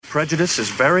prejudice is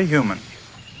very human.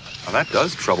 Now, that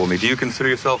does trouble me. Do you consider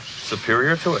yourself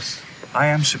superior to us? I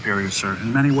am superior, sir,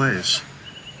 in many ways.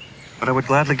 But I would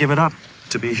gladly give it up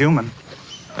to be human.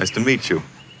 Nice to meet you,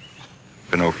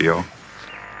 Pinocchio.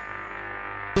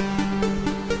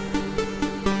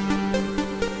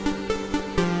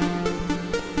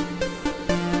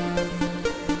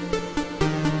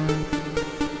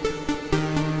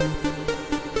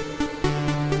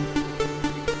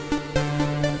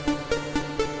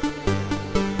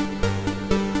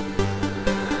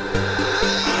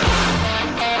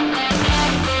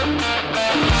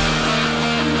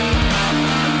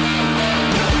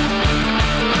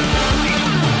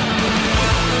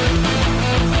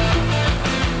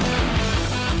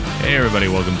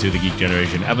 Welcome to the Geek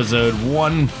Generation, episode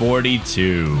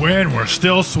 142. When we're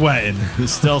still sweating.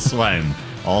 Still sweating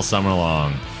all summer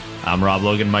long. I'm Rob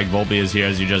Logan. Mike Volpe is here,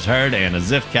 as you just heard. Anna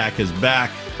Zifkak is back.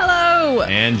 Hello.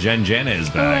 And Jen Jana is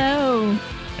back. Hello.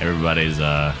 Everybody's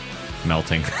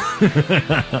melting.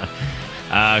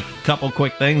 A couple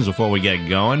quick things before we get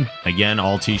going. Again,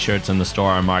 all t-shirts in the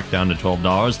store are marked down to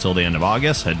 $12 till the end of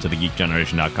August. Head to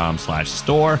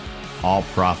thegeekgeneration.com/store. All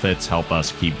profits help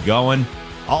us keep going.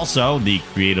 Also, the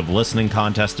creative listening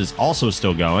contest is also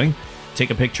still going.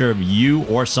 Take a picture of you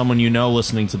or someone you know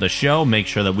listening to the show. Make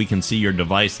sure that we can see your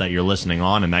device that you're listening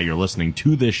on and that you're listening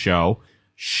to this show.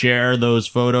 Share those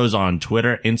photos on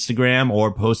Twitter, Instagram,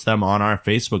 or post them on our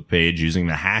Facebook page using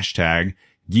the hashtag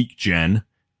GeekGen,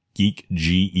 Geek,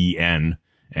 G-E-N.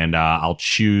 And I'll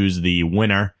choose the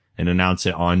winner and announce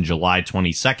it on July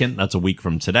 22nd. That's a week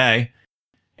from today.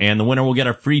 And the winner will get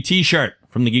a free t-shirt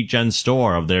from the Geek Gen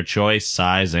store of their choice,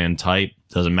 size, and type.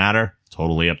 Doesn't matter.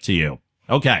 Totally up to you.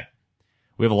 Okay.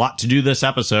 We have a lot to do this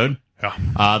episode.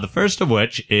 Yeah. The first of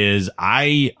which is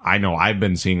I know I've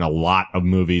been seeing a lot of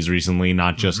movies recently,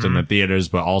 not just in the theaters,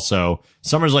 but also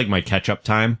summer's like my catch-up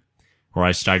time where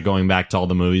I start going back to all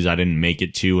the movies I didn't make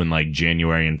it to in like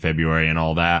January and February and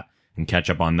all that and catch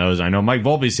up on those. I know Mike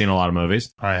Volpe's seen a lot of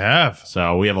movies. I have.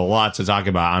 So we have a lot to talk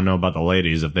about. I don't know about the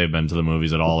ladies if they've been to the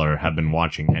movies at all or have been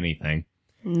watching anything.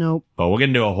 Nope. But we're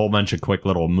going to do a whole bunch of quick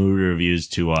little movie reviews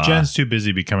to... Jen's too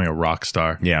busy becoming a rock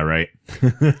star. Yeah, right.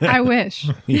 I wish.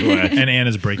 You wish. And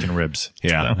Anna's breaking ribs.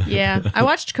 Yeah. So. Yeah. I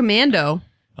watched Commando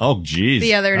Oh, geez.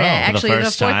 the other day. For the Actually,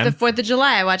 first time? the 4th of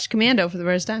July, I watched Commando for the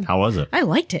first time. How was it? I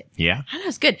liked it. Yeah. I thought it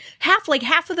was good.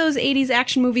 Half of those 80s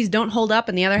action movies don't hold up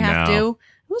and the other half No. do.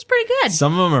 It was pretty good.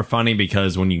 Some of them are funny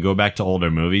because when you go back to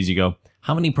older movies, you go,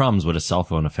 how many problems would a cell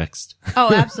phone have fixed?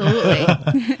 Oh, absolutely.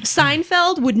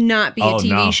 Seinfeld would not be a Oh, TV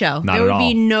no, show. not There at would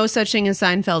be all. no such thing as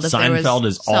Seinfeld if there was Seinfeld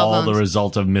is cell all phones. the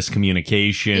result of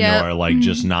miscommunication Yep. or like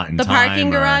just not in The time. parking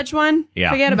or- garage one?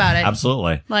 Yeah. Forget about it.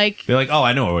 Absolutely. Like, Be like, oh,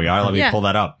 I know where we are. Let me Yeah. pull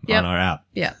that up Yep. on our app.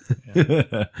 yeah.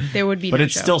 There would be But no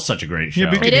it's show. still such a great show. Yeah,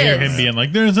 but you It can hear is. him being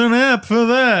like, there's an app for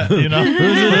that, you know?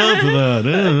 There's an app for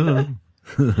that.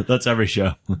 That's every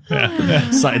show.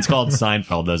 It's called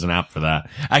Seinfeld. There's an app for that.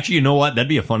 Actually, you know what? That'd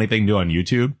be a funny thing to do on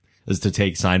YouTube is to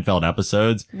take Seinfeld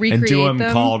episodes and do Recreate them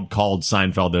them? called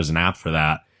Seinfeld. There's an app for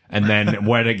that. And then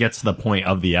when it gets to the point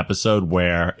of the episode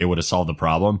where it would have solved the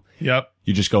problem, Yep.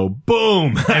 you just go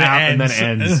boom, and then it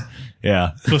ends.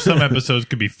 Yeah, So some episodes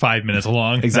could be 5 minutes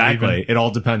long. not exactly. even. It all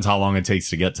depends how long it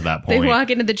takes to get to that They point. walk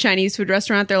into the Chinese food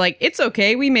restaurant. They're like, "It's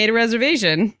okay, we made a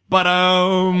reservation." But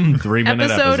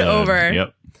 3-minute Episode over.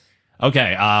 Yep.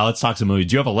 Okay, let's talk some movies.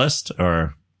 Do you have a list,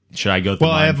 or should I go through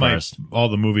Well, I mine have first? all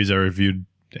the movies I reviewed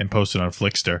and posted on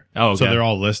Flickster. Oh, okay. So they're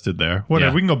all listed there.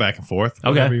 Whatever. Yeah. We can go back and forth. Okay.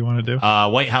 Whatever you want to do.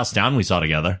 White House Down we saw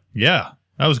together. Yeah.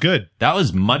 That was good. That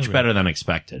was much better than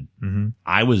expected. Mm-hmm.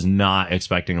 I was not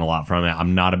expecting a lot from it.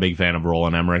 I'm not a big fan of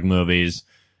Roland Emmerich movies.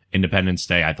 Independence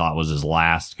Day I thought was his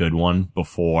last good one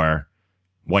before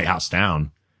White House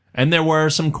Down. And there were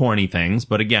some corny things,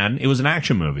 but again, it was an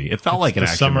action movie. It felt like an the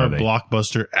action summer movie.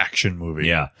 blockbuster action movie.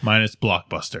 Yeah. Minus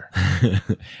blockbuster.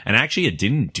 And actually, it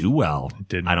didn't do well. It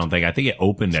didn't. I don't think. I think it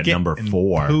opened at number Getting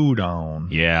 4. pooed on.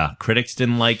 Yeah. Critics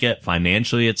didn't like it.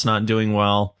 Financially, it's not doing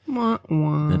well. Wah,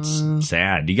 wah. It's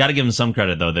sad. You got to give them some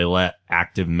credit, though. They let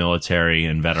active military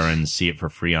and veterans see it for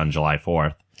free on July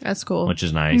 4th, That's cool. which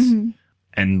is nice.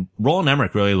 And Roland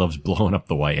Emmerich really loves blowing up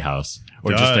the White House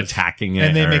or just Does. attacking it.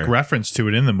 And they or- make reference to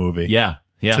it in the movie. Yeah.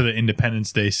 Yeah. To the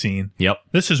Independence Day scene. Yep.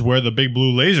 This is where the big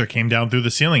blue laser came down through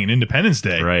the ceiling in Independence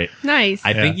Day. Right. Nice.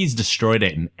 I think he's destroyed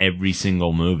it in every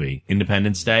single movie.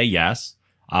 Independence Day, yes.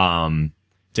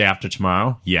 Day After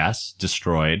Tomorrow, yes,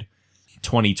 destroyed.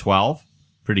 2012,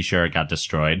 pretty sure it got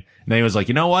destroyed. And then he was like,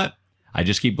 you know what? I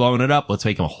just keep blowing it up. Let's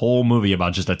make a whole movie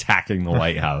about just attacking the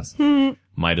White House.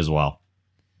 Might as well.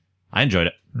 I enjoyed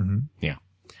it. Yeah.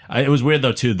 It was weird,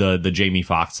 though, too, the Jamie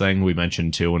Foxx thing we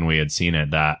mentioned, too, when we had seen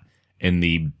it, that in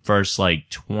the first like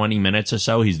 20 minutes or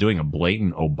so, he's doing a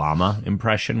blatant Obama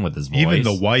impression with his voice. Even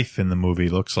the wife in the movie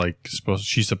looks like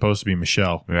she's supposed to be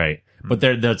Michelle. Right. But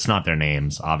that's not their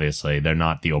names, obviously. They're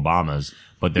not the Obamas,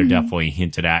 but they're definitely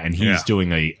hinted at. And he's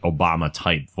doing a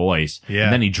Obama-type voice. Yeah.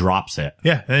 And then he drops it.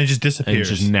 Yeah, and it just And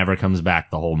disappears. it just never comes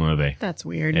back the whole movie. That's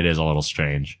weird. It is a little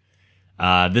strange.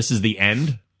 This is the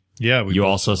end. Yeah. You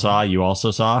also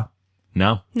saw?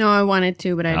 No? No, I wanted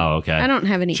to, but Oh, okay. I don't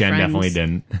have any Jen friends. definitely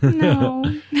didn't. No.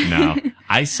 No.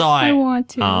 I saw it. I want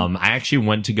to. I actually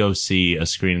went to go see a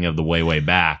screening of The Way, Way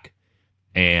Back.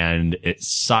 And it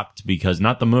sucked because,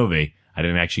 not the movie, I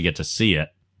didn't actually get to see it.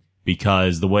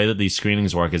 Because the way that these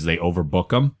screenings work is they overbook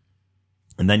them.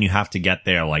 And then you have to get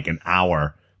there like an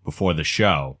hour before the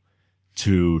show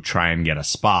to try and get a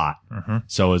spot.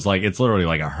 So it's literally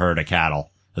like a herd of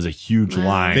cattle. There's a huge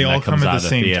line They that all comes come at out the of the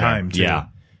same theater. time, too. Yeah.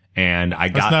 And I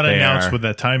Let's got not there. announce what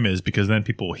that time is because then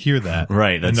people will hear that.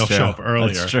 Right, that's and they'll true. show up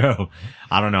earlier. That's true.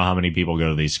 I don't know how many people go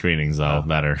to these screenings, though,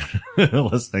 that are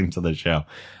listening to the show.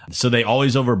 So they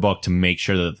always overbook to make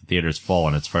sure that the theater's full,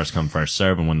 and it's first come, first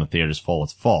serve, and when the theater's full,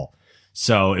 it's full.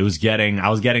 So I was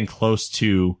getting close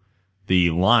to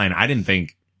the line. I didn't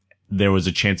think there was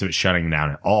a chance of it shutting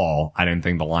down at all. I didn't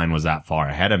think the line was that far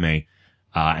ahead of me.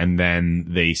 And then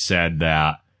they said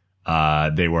that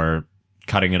they were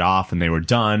cutting it off and they were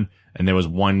done. And there was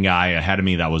one guy ahead of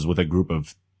me that was with a group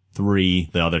of 3.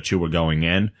 The other 2 were going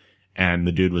in. And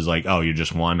the dude was like, "Oh, you're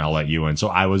just one. I'll let you in." So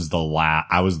I was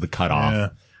the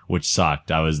cutoff, which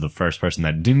sucked. I was the first person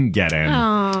that didn't get in.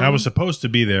 I was supposed to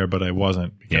be there, but I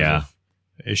wasn't because of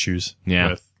issues Yeah.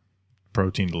 with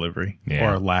protein delivery Yeah.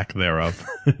 or lack thereof.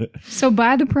 So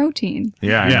buy the protein.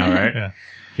 Yeah, I know, right? Yeah.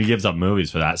 He gives up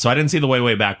movies for that. So I didn't see The Way,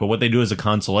 Way Back, but what they do as a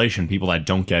consolation, people that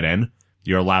don't get in,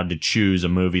 you're allowed to choose a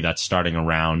movie that's starting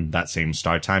around that same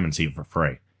start time and see it for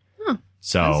free. Huh.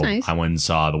 So That's nice. I went and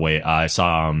saw I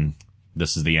saw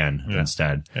This Is the End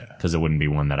instead, Yeah. because it wouldn't be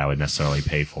one that I would necessarily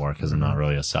pay for because I'm not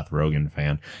really a Seth Rogen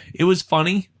fan. It was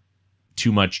funny.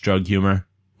 Too much drug humor,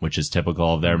 which is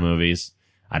typical of their movies.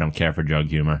 I don't care for drug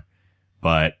humor,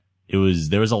 but there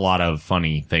was a lot of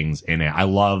funny things in it. I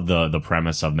love the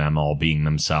premise of them all being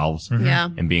themselves Yeah.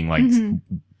 and being like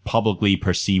publicly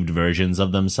perceived versions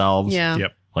of themselves. Yeah.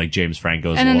 Yep. Like James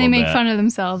Franco's And a then they little make bit. fun of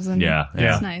themselves. And Yeah.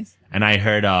 It's nice. And I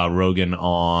heard Rogan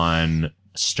on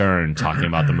Stern talking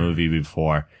about the movie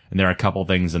before, and there are a couple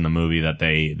things in the movie that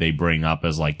they bring up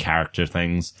as like character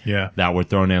things that were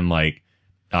thrown in. Like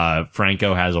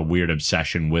Franco has a weird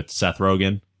obsession with Seth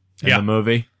Rogen in the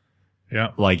movie.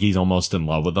 Yeah. Like he's almost in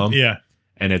love with him. Yeah.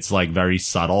 And it's like very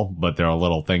subtle, but there are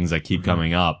little things that keep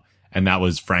coming up. And that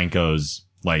was Franco's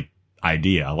like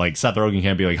idea. Like Seth Rogen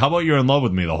can't be like, "How about you're in love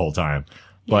with me the whole time?"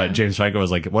 But James Franco was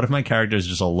like, "What if my character is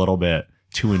just a little bit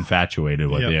too infatuated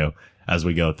with you as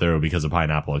we go through because of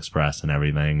Pineapple Express and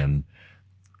everything and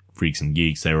Freaks and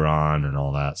Geeks they were on and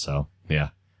all that." So yeah,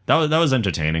 that was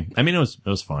entertaining. I mean, it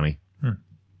was funny.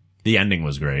 The ending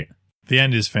was great. The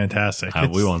end is fantastic.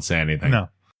 We won't say anything. No.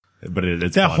 But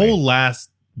it's that funny. whole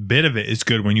last bit of it is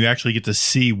good when you actually get to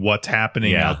see what's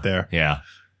happening out there. Yeah.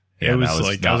 It was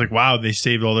I was like, wow, they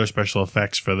saved all their special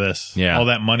effects for this. Yeah. All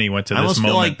that money went to I this almost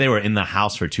moment. feel like they were in the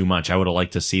house for too much. I would have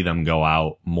liked to see them go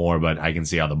out more, but I can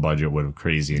see how the budget would have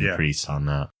crazy increased on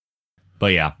that.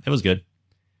 But yeah, it was good.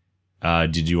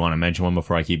 Did you want to mention one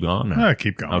before I keep going? I'll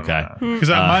keep going. Okay. Because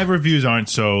my reviews aren't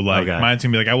so like, Okay. mine's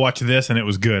going to be like, I watched this and it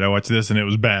was good. I watched this and it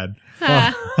was bad.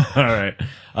 All right.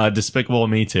 Despicable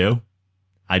Me 2.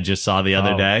 I just saw the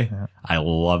other day. Yeah. I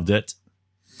loved it.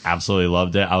 Absolutely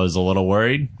loved it. I was a little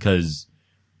worried because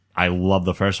I love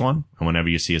the first one. And whenever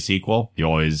you see a sequel, you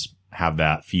always have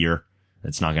that fear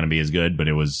it's not going to be as good, but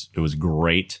it was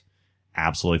great.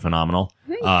 Absolutely phenomenal.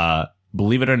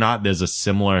 Believe it or not, there's a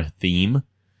similar theme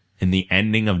in the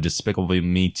ending of Despicable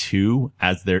Me 2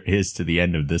 as there is to the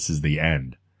end of This Is the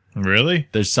End. Really?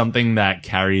 There's something that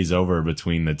carries over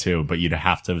between the two, but you'd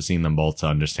have to have seen them both to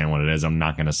understand what it is. I'm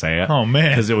not going to say it. Oh,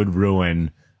 man. Because it would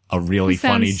ruin a really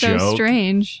funny sounds so joke.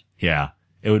 strange. Yeah.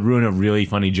 It would ruin a really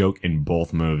funny joke in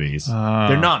both movies.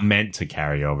 They're not meant to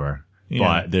carry over,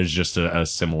 but there's just a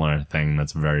similar thing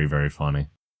that's very, very funny.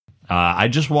 I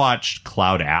just watched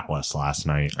Cloud Atlas last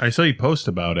night. I saw you post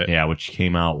about it. Yeah, which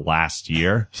came out last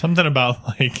year. Something about,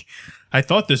 like, I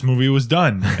thought this movie was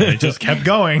done. And it just kept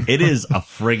going. It is a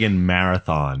friggin'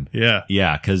 marathon. Yeah.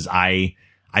 Yeah, because I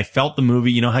felt the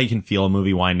movie. You know how you can feel a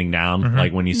movie winding down? Mm-hmm.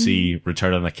 Like when you see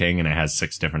Return of the King and it has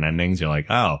 6 different endings, you're like,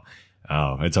 oh,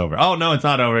 it's over. Oh, no, it's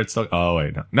not over. It's still, oh,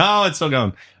 wait, no, it's still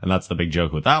going. And that's the big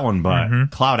joke with that one.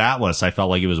 But Cloud Atlas, I felt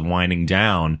like it was winding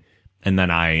down. And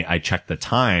then I checked the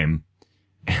time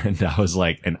and I was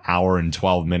like an hour and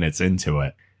 12 minutes into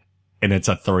it. and it's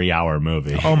a 3-hour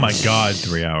movie. Oh my God,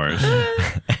 3 hours.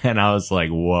 And I was like,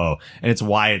 whoa. And it's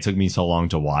why it took me so long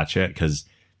to watch it, because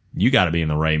you got to be in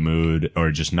the right mood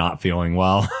or just not feeling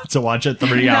well to watch a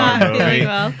 3-hour Not movie. feeling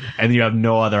well. And you have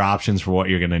no other options for what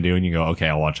you're going to do. And you go, okay,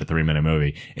 I'll watch a 3-minute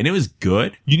movie. And it was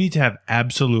good. You need to have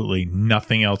absolutely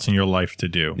nothing else in your life to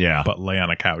do. Yeah. But lay on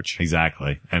a couch.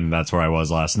 Exactly. And that's where I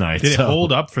was last night. Did it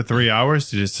hold up for 3 hours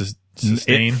to just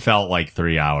sustain? It felt like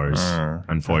 3 hours, that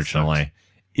unfortunately.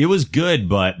 It was good,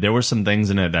 but there were some things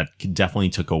in it that definitely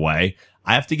took away.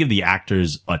 I have to give the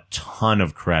actors a ton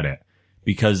of credit,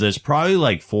 because there's probably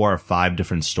like 4 or 5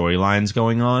 different storylines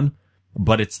going on,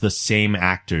 but it's the same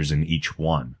actors in each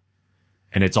one.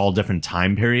 And it's all different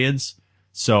time periods.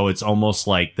 So it's almost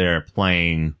like they're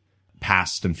playing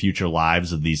past and future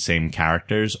lives of these same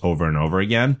characters over and over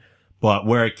again. But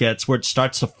where it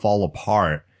starts to fall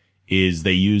apart is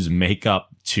they use makeup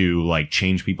to like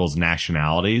change people's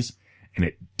nationalities, and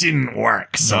it didn't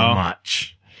work so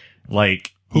much.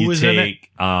 Like, who was in it?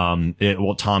 Tom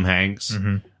Hanks.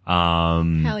 Mm-hmm.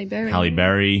 Halle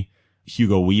Berry,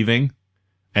 Hugo Weaving,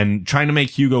 and trying to make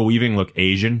Hugo Weaving look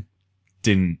Asian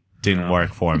didn't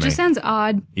work for It me. just sounds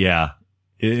odd. Yeah,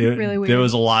 Really weird. There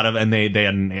was a lot of, and they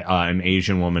had an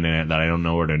Asian woman in it that I don't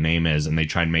know what her name is, and they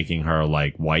tried making her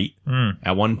like white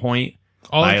at one point.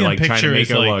 All I can trying to picture make is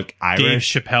her like look Dave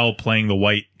Irish. Chappelle playing the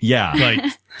white, Yeah, like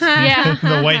Yeah.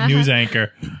 the white news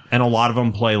anchor. and a lot of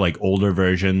them play like older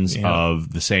versions Yeah.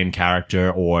 of the same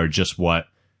character, or just what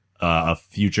a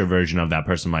future version of that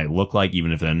person might look like,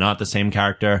 even if they're not the same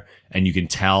character. And you can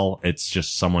tell it's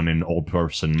just someone in old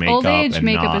person makeup. Old age and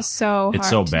makeup not- is so hard It's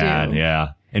so to bad, do. yeah.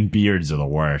 And beards are the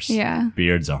worst. Yeah.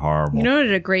 Beards are horrible. You know who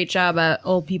did a great job at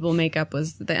old people makeup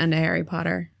was the end of Harry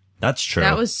Potter. That's true.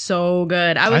 That was so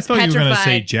good. I I was thought you were going to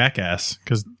say petrified. Jackass,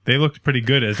 because they looked pretty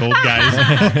good as old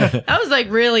guys. I was like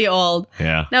really old.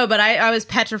 Yeah. No, but I was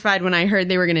petrified when I heard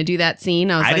they were going to do that scene.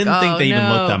 I was I like, didn't think oh, they even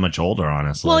no. looked that much older,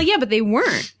 honestly. Well, yeah, but they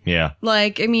weren't. Yeah.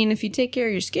 Like, I mean, if you take care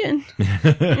of your skin,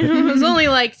 it was only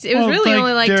like Well, really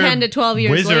only like they're 10 to 12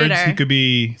 years wizards. later. You could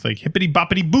be like hippity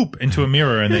boppity boop into a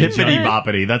mirror and then Hippity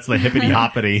boppity. That's the hippity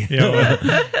hoppity. Yeah.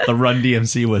 The Run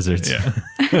DMC wizards.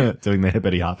 Yeah. Doing the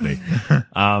hippity hoppity.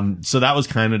 So that was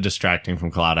kind of distracting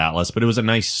from Cloud Atlas, but it was a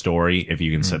nice story if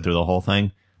you can sit through the whole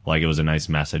thing. Like, it was a nice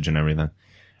message and everything.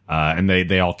 And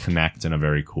they all connect in a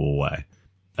very cool way.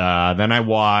 Then I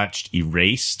watched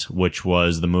Erased, which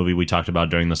was the movie we talked about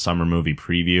during the summer movie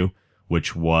preview,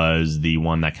 which was the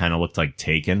one that kind of looked like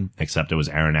Taken, except it was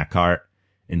Aaron Eckhart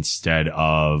instead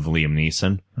of Liam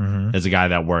Neeson. Mm-hmm. There's a guy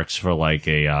that works for like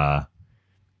a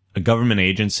government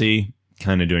agency,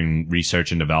 kind of doing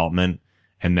research and development.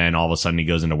 And then all of a sudden he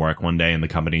goes into work one day and the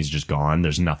company's just gone.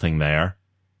 There's nothing there.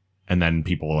 And then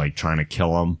people are like trying to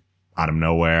kill him out of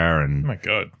nowhere. Oh And my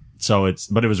God. so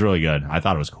but it was really good. I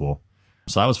thought it was cool.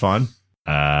 So that was fun.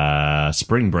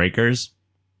 Spring Breakers,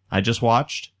 I just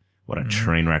watched. What a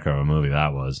train wreck of a movie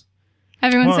that was.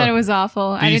 Everyone Well, said it was awful.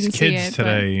 I These didn't see kids it.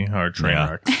 today are train Yeah.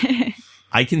 wrecks.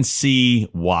 I can see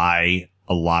why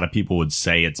a lot of people would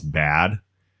say it's bad.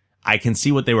 I can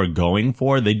see what they were going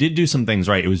for. They did do some things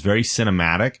right. It was very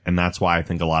cinematic, and that's why I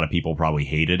think a lot of people probably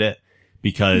hated it,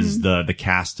 because the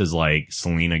cast is like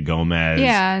Selena Gomez,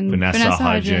 Yeah, and Vanessa Vanessa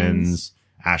Hudgens, Hudgens.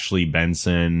 Ashley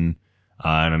Benson,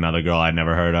 and another girl I'd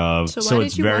never heard of. so why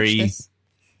it's did you very watch this?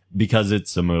 because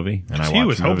it's a movie, and I He watch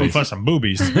was hoping movies. for some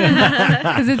boobies.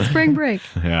 Because it's spring break.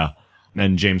 Yeah,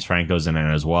 and James Franco's in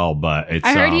it as well. But it's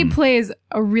I heard he plays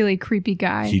a really creepy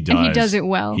guy. He does. And he does it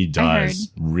well. He I heard.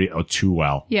 does too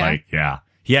well. Yeah. Like, yeah.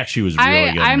 He actually was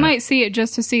really good. I in it. might see it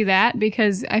just to see that,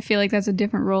 because I feel like that's a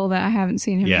different role that I haven't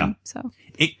seen him Yeah. in. So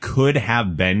It could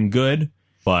have been good,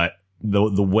 but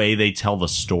the way they tell the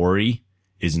story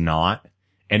is not.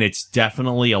 And it's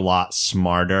definitely a lot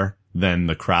smarter than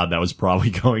the crowd that was probably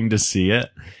going to see it,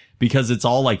 because it's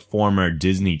all like former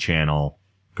Disney Channel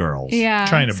girls. yeah,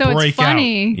 Trying to so break it's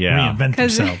funny. Yeah. Reinvent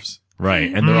 'Cause- themselves.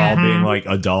 Right. And they're all being like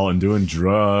adult and doing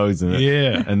drugs. And,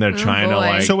 Yeah. and they're trying to boy.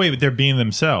 like. So wait, they're being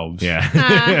themselves.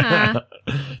 Yeah.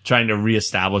 Trying to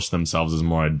reestablish themselves as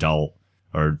more adult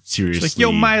or seriously. It's like,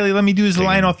 yo, Miley, let me do this Taking-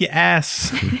 line off your ass.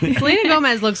 Selena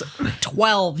Gomez looks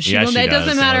 12. Yeah, she It doesn't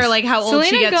does. matter like how old she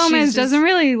Selena gets. Gomez she's doesn't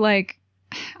really like.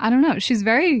 I don't know. She's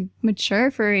very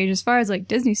mature for her age as far as like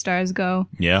Disney stars go.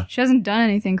 Yeah. She hasn't done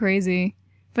anything crazy.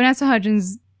 Vanessa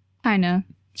Hudgens, kinda.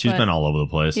 She's But- been all over the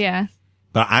place. Yeah.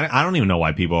 But I don't even know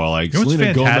why people are like, You know what's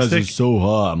Selena Gomez fantastic? is so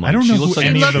hot. I'm like, I don't she know looks who like She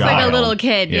any a of looks them like a child. little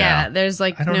kid. Yeah. Yeah. There's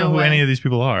like I don't no know who way. any of these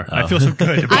people are. I feel so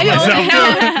good about I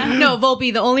myself. don't No,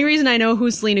 Volpe, the only reason I know who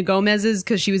Selena Gomez is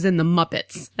because she was in the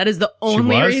Muppets. That is the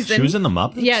only was? reason. She was in the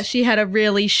Muppets? Yeah, she had a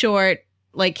really short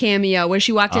like cameo where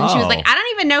she walked in. She was Oh. like, I don't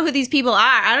even know who these people are.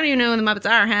 I don't even know who the Muppets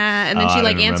are. Huh? And then Oh, she I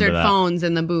like didn't answered remember that. phones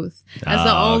in the booth. That's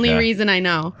the only okay. reason I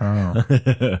know.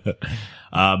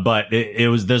 But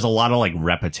there's a lot of like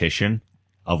repetition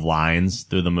of lines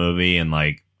through the movie, and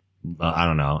like I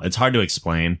don't know, it's hard to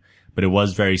explain, but it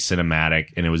was very cinematic,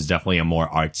 and it was definitely a more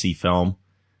artsy film.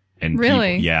 And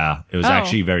Really? it was Oh.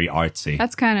 actually very artsy.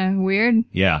 That's kind of weird.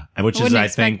 Yeah, and which is Wouldn't I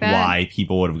expect think that. why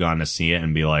people would have gone to see it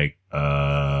and be like,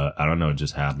 I don't know what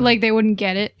just happened. Like they wouldn't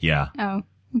get it. Yeah. Oh,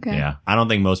 okay. Yeah. I don't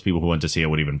think most people who went to see it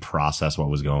would even process what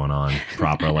was going on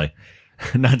properly.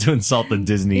 Not to insult the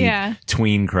Disney Yeah.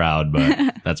 tween crowd,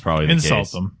 but that's probably the Insult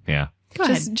case. them. Yeah. Go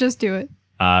ahead. Just do it.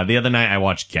 The other night I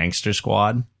watched Gangster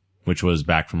Squad, which was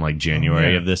back from like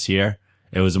January yeah. of this year.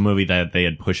 It was a movie that they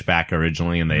had pushed back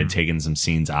originally and they had taken some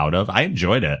scenes out of. I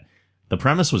enjoyed it. The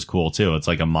premise was cool too. It's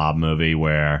like a mob movie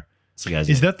where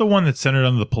Is that the one that's centered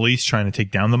on the police trying to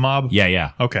take down the mob?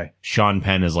 yeah. Okay. Sean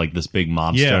Penn is like this big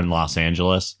mobster Yeah. in Los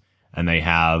Angeles, and they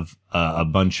have a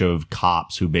bunch of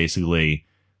cops who basically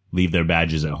leave their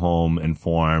badges at home and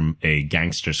form a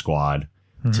gangster squad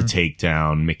to take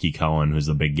down Mickey Cohen, who's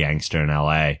the big gangster in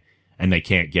LA, and they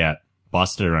can't get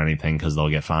busted or anything because they'll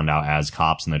get found out as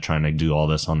cops, and they're trying to do all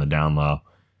this on the down low.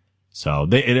 So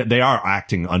they are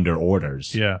acting under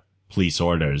orders. Yeah. Police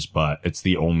orders, but it's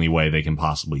the only way they can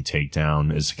possibly take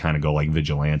down is to kind of go like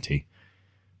vigilante.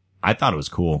 I thought it was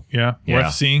cool. Yeah. Yeah.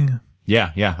 Worth seeing.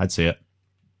 Yeah, I'd see it.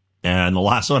 And the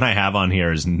last one I have on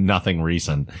here is nothing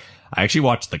recent. I actually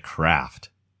watched The Craft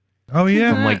Oh,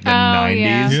 yeah. from like the Oh, 90s.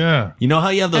 yeah. Yeah. You know how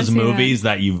you have those I've seen movies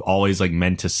that you've always like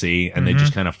meant to see and they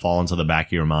just kind of fall into the back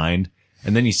of your mind,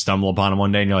 and then you stumble upon them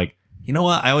one day and you're like, you know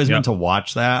what? I always meant to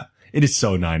watch that. It is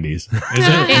so 90s. Is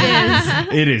it? It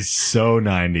is. It is so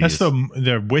 90s. That's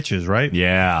they're witches, right?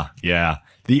 Yeah.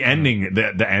 The ending,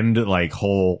 the end, like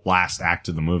whole last act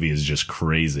of the movie is just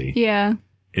crazy. Yeah.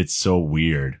 It's so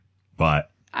weird,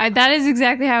 but That is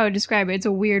exactly how I would describe it. It's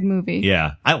a weird movie.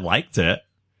 yeah, I liked it.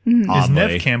 Is Oddly.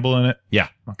 Nev Campbell in it? Yeah.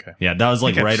 Okay. Yeah, that was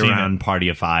like think I've right seen around Party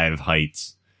of Five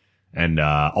heights. And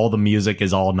all the music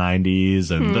is all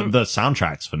 90s, and the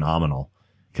soundtrack's phenomenal.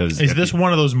 Cause Is this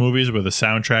one of those movies where the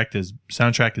soundtrack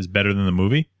is better than the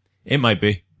movie? It might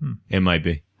be. It might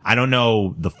be. I don't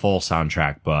know the full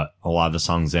soundtrack, but a lot of the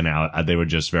songs in it, they were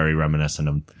just very reminiscent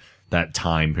of that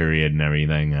time period and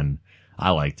everything, and I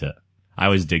liked it. I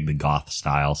always dig the goth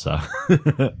style, so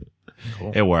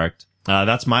it worked.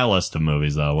 That's my list of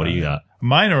movies, though. What do you got?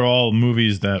 Mine are all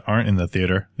movies that aren't in the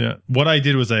theater. Yeah. What I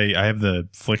did was I have the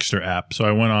Flickster app, so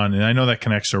I went on, and I know that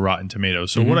connects to Rotten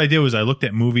Tomatoes. So what I did was I looked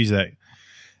at movies that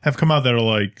have come out that are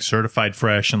like certified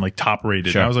fresh and like top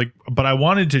rated. Sure. And I was like, but I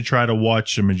wanted to try to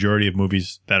watch a majority of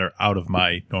movies that are out of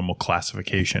my normal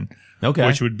classification, Okay.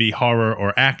 which would be horror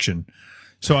or action.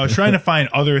 So I was trying to find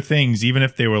other things, even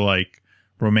if they were like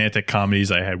romantic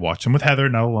comedies. I had watched them with Heather,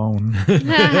 not alone.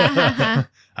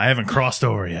 I haven't crossed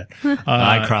over yet.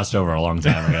 I crossed over a long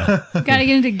time ago. Got to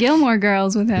get into Gilmore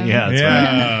Girls with him. Yeah, that's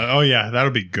right. Yeah. Oh yeah,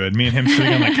 that'll be good. Me and him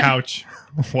sitting on the couch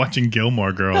watching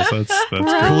Gilmore Girls. That's good.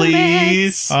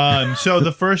 Please. So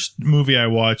the first movie I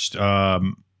watched,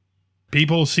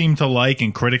 people seemed to like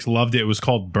and critics loved it. It was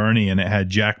called Bernie, and it had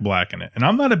Jack Black in it. And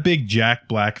I'm not a big Jack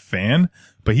Black fan,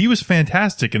 but he was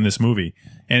fantastic in this movie.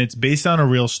 And it's based on a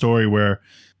real story where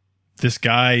this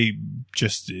guy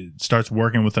just starts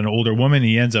working with an older woman.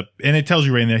 He ends up, and it tells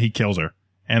you right in there, he kills her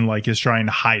and like is trying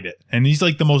to hide it. And he's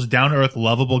like the most down to earth,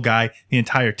 lovable guy. The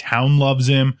entire town loves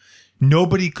him.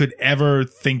 Nobody could ever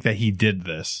think that he did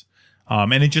this.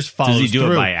 And it just follows Does he do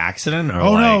through. it by accident? Or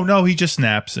Oh, like, no, he just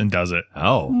snaps and does it.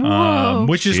 Oh. Whoa.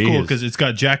 Which is cool Jeez. because it's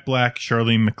got Jack Black,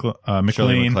 Shirley MacLaine,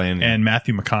 MacLaine, yeah. and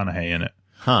Matthew McConaughey in it.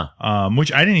 Huh.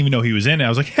 Which I didn't even know he was in it. I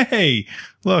was like, hey,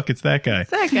 look, it's that guy.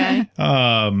 That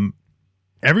guy.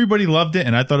 Everybody loved it,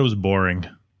 and I thought it was boring.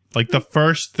 Like the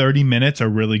first 30 minutes are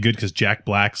really good because Jack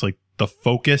Black's like the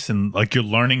focus, and like you're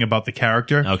learning about the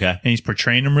character. Okay. And he's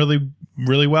portraying him really,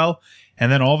 really well.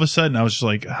 And then all of a sudden, I was just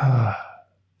like,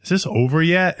 is this over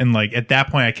yet? And like at that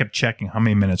point, I kept checking how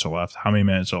many minutes are left.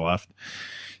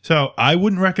 So I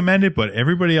wouldn't recommend it, but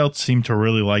everybody else seemed to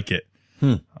really like it.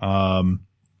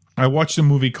 I watched a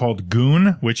movie called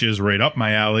Goon, which is right up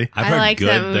my alley. I've I heard like good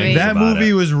that movie. things That about movie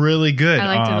it. was really good.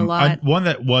 I liked it a lot. One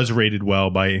that was rated well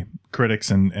by critics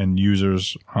and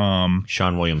users.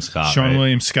 Sean William Scott. Sean right?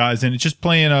 William Scott is in it, just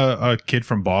playing a kid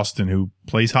from Boston who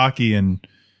plays hockey and,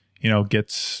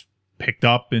 gets picked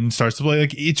up and starts to play.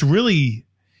 Like, it's really,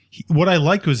 what I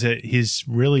liked was that he's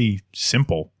really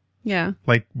simple, Yeah.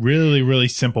 like really, really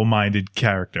simple minded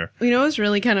character. You know what's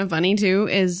really kind of funny too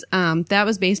is that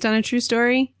was based on a true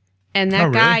story. And that Oh,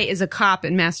 really? guy is a cop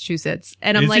in Massachusetts.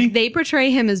 And I'm Is like, he? they portray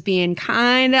him as being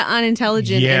kind of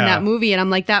unintelligent in Yeah. that movie. And I'm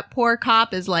like, that poor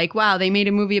cop is like, wow, they made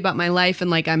a movie about my life and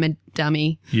like I'm a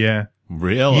dummy. Yeah.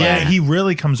 Really? Yeah, he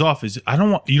really comes off as you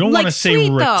don't want Like to say sweet,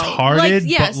 though. retarded,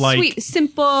 Like, but like sweet,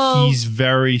 simple. he's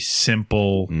very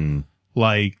simple,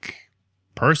 like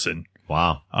person.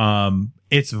 Wow.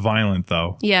 It's violent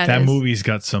though. Yeah, it that is. movie's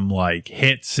got some like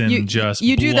hits and you just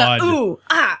do the blood. ooh,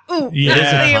 Yeah. ooh. It is a So you're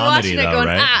comedy, watching it though, going,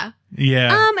 right? ah.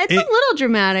 Yeah, It's a little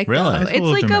dramatic. Really? Though. It's a It's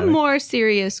little like dramatic. a more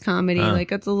serious comedy.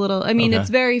 Like it's a little. I mean, Okay. it's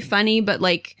very funny, but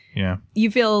like yeah. you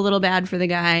feel a little bad for the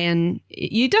guy, and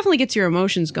you definitely gets your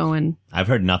emotions going. I've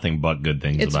heard nothing but good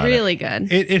things It's about really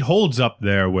good. It holds up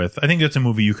there with. I think that's a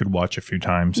movie you could watch a few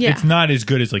times. Yeah. It's not as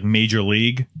good as like Major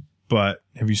League, but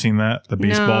have you seen that? The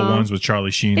baseball No. ones with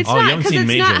Charlie Sheen. It's Oh, you not haven't because seen it's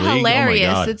Major not League? Oh my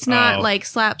hilarious. God. It's not Oh. like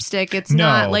slapstick. It's No.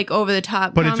 not like over the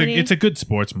top. but comedy. it's a good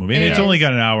sports movie, and It it's only is.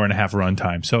 got an hour and a half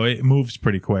runtime, so it moves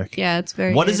pretty quick. yeah, it's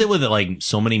very. What good. is it with like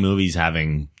so many movies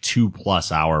having 2+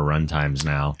 hour runtimes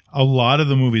now? A lot of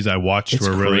the movies I watched It's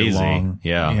were really crazy. long.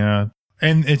 Yeah. yeah,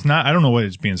 and it's not. I don't know what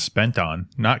it's being spent on.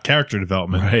 Not character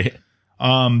development. Right.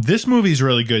 This movie is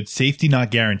really good. Safety Not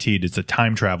Guaranteed. It's a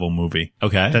time travel movie.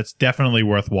 Okay. That's definitely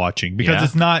worth watching because Yeah.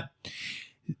 it's not.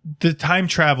 The time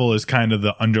travel is kind of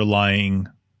the underlying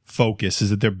focus.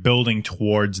 Is that they're building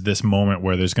towards this moment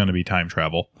where there's going to be time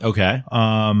travel. Okay.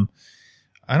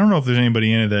 I don't know if there's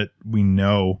anybody in it that we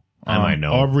know. I might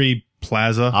know. Aubrey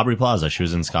Plaza, Aubrey Plaza. She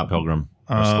was in Scott Pilgrim.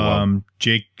 Versus the World.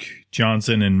 Jake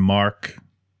Johnson, and Mark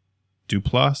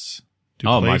Duplass.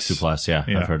 Oh, Mark Duplass. Duplass. Yeah,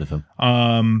 Yeah. I've heard of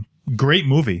him. Great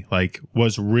movie. Like,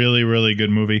 was really, really good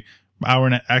movie.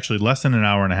 Actually less than an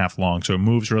hour and a half long, so it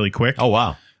moves really quick. Oh,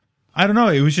 wow. I don't know.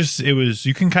 It was,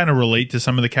 you can kind of relate to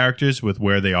some of the characters with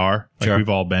where they are. Like, Sure. we've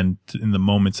all been in the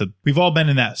moments that we've all been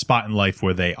in that spot in life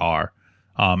where they are.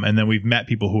 And then we've met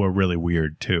people who are really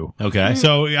weird too. Okay.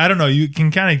 So I don't know. You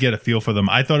can kind of get a feel for them.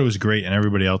 I thought it was great, and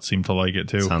everybody else seemed to like it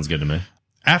too. Sounds good to me.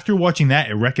 After watching that,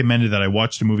 it recommended that I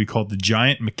watched a movie called The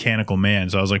Giant Mechanical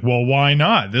Man. So I was like, well, why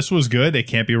not? This was good. They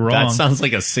can't be wrong. That sounds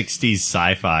like a 60s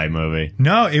sci-fi movie.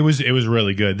 No, it was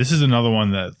really good. This is another one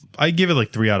that I give it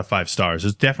like 3 out of 5 stars.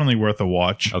 It's definitely worth a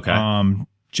watch. Okay.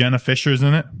 Jenna Fisher's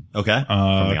in it. Okay.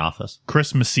 From The Office.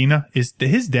 Chris Messina is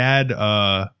his dad.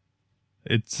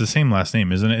 It's the same last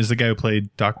name, isn't it? Is the guy who played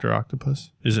Dr.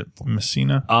 Octopus? Is it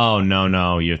Messina? Oh,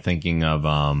 no. You're thinking of,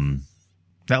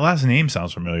 That last name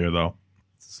sounds familiar though.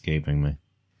 it's escaping me.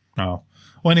 Oh.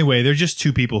 Well, anyway, they're just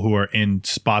two people who are in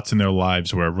spots in their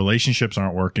lives where relationships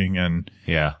aren't working and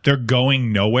Yeah. they're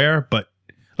going nowhere, but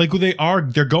like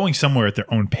they're going somewhere at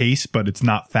their own pace, but it's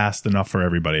not fast enough for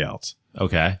everybody else.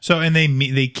 Okay. So, and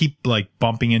they keep like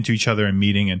bumping into each other and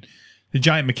meeting, and the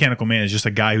Giant Mechanical Man is just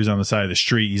a guy who's on the side of the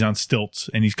street. He's on stilts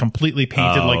and he's completely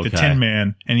painted Oh, like the okay. Tin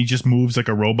Man, and he just moves like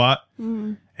a robot.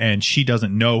 And she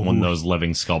doesn't know One who. of those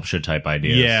living sculpture type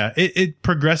ideas. Yeah, it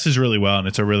progresses really well, and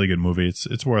it's a really good movie.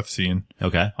 It's worth seeing.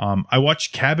 Okay. I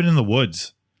watched Cabin in the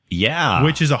Woods, Yeah.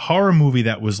 which is a horror movie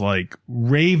that was like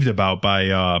raved about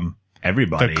by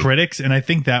Everybody. the critics, and I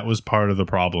think that was part of the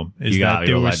problem. Is You that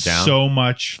there let was down? so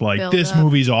much like Build this up.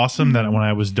 movie's awesome that when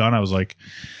I was done, I was like,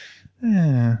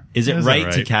 Is it that's right, all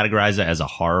right. to categorize it as a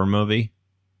horror movie?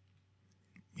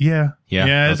 Yeah.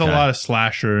 Yeah, There's a okay. lot of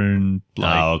slasher and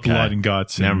like Oh, okay. blood and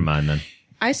guts. And, Never mind then.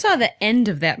 I saw the end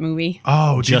of that movie.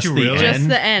 Oh, Just did you the really? end? Just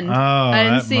the end. Oh, I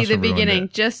didn't that see must the have ruined beginning.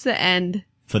 it. Just the end.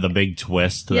 For the big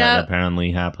twist that Yep.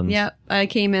 apparently happens. Yep. I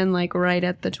came in like right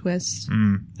at the twist.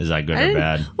 Is that good I or didn't-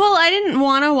 bad? Well, I didn't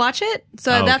want to watch it,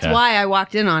 so Oh, that's okay. why I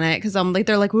walked in on it. Because I'm like,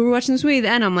 they're like, we were watching this movie at the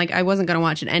end. I'm like, I wasn't gonna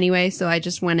watch it anyway, so I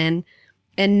just went in.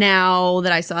 And now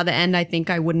that I saw the end, I think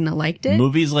I wouldn't have liked it.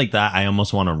 Movies like that, I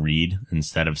almost want to read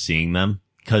instead of seeing them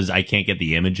because I can't get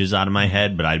the images out of my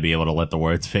head, but I'd be able to let the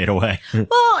words fade away. Well,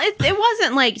 it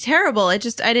wasn't like terrible. It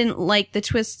just I didn't like the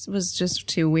twist was just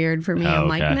too weird for me. Oh, I'm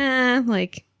like, okay. nah.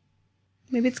 Like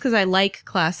maybe it's because I like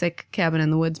classic Cabin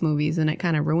in the Woods movies, and it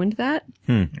kind of ruined that.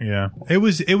 Yeah. It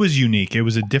was unique. It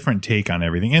was a different take on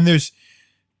everything. And there's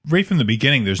right from the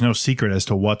beginning, there's no secret as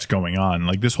to what's going on.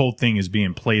 Like this whole thing is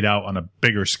being played out on a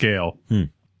bigger scale.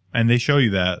 And they show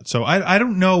you that. So I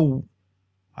don't know.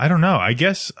 I don't know. I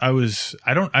guess I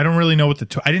don't really know what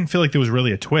I didn't feel like there was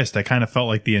really a twist. I kind of felt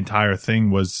like the entire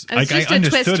thing was It was like just I a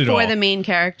understood twist it for all. the main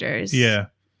characters. Yeah.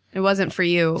 It wasn't for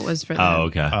you. It was for them. Oh,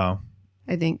 okay. Oh.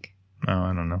 I think. Oh,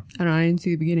 I don't know. I don't know. I didn't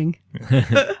see the beginning.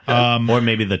 Or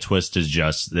maybe the twist is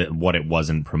just that what it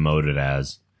wasn't promoted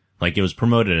as. Like it was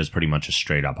promoted as pretty much a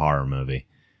straight up horror movie.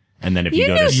 And then if you, You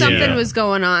go knew to see something it, was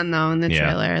going on though in the Yeah.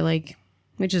 trailer, like,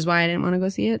 which is why I didn't want to go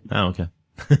see it. Oh, okay.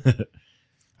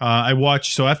 I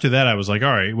watched, so after that, I was like,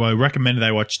 all right, well, I recommended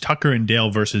I watch Tucker and Dale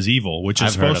versus Evil, which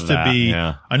is I've heard supposed of to that, be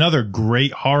yeah. another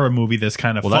great horror movie that's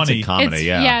kind of Well, that's funny. a comedy,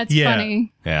 yeah. It's Yeah.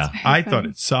 funny. Yeah. I thought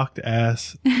it sucked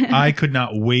ass. I could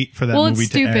not wait for that Well, movie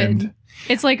it's stupid. to end.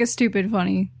 It's like a stupid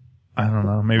funny. I don't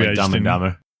know. Maybe I Like just Dumb and didn't.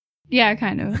 Dumber. Yeah,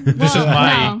 kind of. This is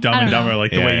my no, Dumb I and don't Dumber, know.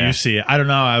 like the Yeah, way yeah. you see it. I don't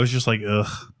know. I was just like, ugh,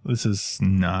 this is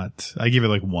not. I give it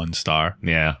like 1 star.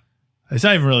 Yeah. It's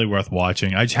not even really worth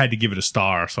watching. I just had to give it a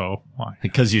star, so why?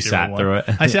 Because you Give sat one. through it.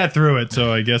 I sat through it,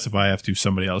 so I guess if I have to,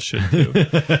 somebody else should too.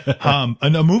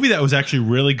 And a movie that was actually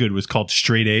really good was called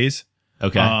Straight A's.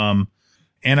 Okay.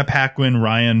 Anna Paquin,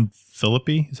 Ryan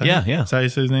Phillippe. Is that Yeah, it? yeah. Is that how you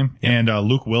say his name? Yeah. And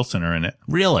Luke Wilson are in it.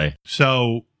 Really?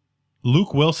 So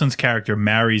Luke Wilson's character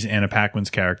marries Anna Paquin's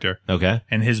character, Okay.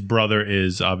 and his brother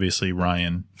is obviously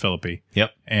Ryan Phillippe.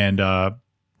 Yep. And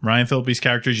Ryan Phillippe's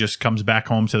character just comes back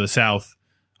home to the South.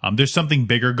 There's something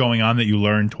bigger going on that you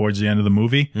learn towards the end of the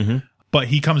movie. Mm-hmm. But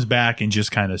he comes back and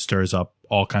just kind of stirs up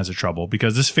all kinds of trouble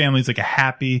because this family's like a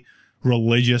happy,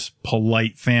 religious,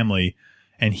 polite family.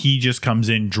 And he just comes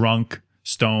in drunk,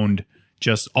 stoned,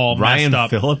 just all Ryan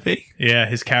messed up. Phillippe? Yeah,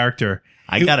 his character.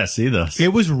 I gotta see this.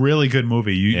 It was a really good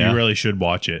movie. You Yeah. really should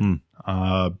watch it.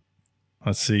 Hmm.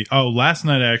 Let's see. Oh, last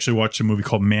night I actually watched a movie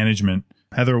called Management.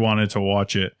 Heather wanted to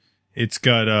watch it. It's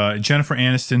got Jennifer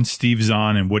Aniston, Steve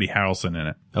Zahn, and Woody Harrelson in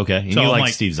it. Okay. And So you I'm like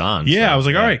like- Steve Zahn. Yeah, so, I was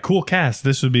like, all right, cool cast.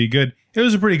 This would be good. It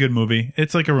was a pretty good movie.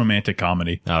 It's like a romantic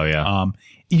comedy. Oh, yeah.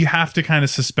 You have to kind of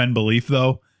suspend belief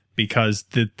though, because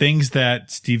the things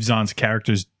that Steve Zahn's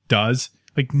characters does,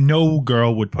 like no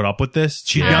girl would put up with this.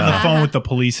 She'd be on the Yeah. phone with the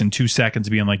police in 2 seconds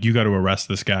being like, you got to arrest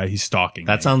this guy. He's stalking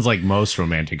That me. sounds like most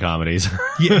romantic comedies.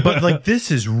 Yeah, but like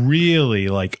this is really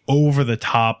like over the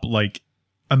top, like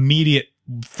immediate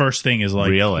first thing is like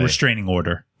Really? restraining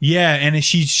order. Yeah, and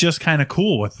she's just kind of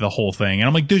cool with the whole thing. And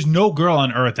I'm like, there's no girl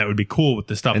on earth that would be cool with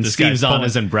the stuff And this Steve guy's Zahn pulling.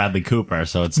 isn't Bradley Cooper,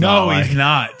 so it's No, not like... he's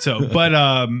not. So, but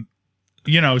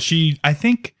I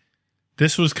think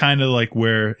this was kind of like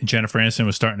where Jennifer Aniston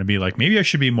was starting to be like, maybe I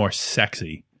should be more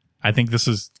sexy. I think this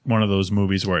is one of those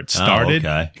movies where it started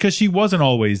okay. because she wasn't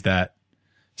always that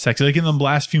sexy. Like in the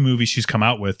last few movies she's come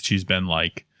out with, she's been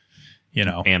like,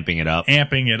 amping it up.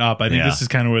 amping it up. I think Yeah. this is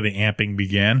kind of where the amping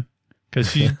began because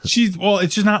she's well,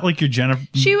 it's just not like your Jennifer.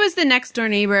 She was the next door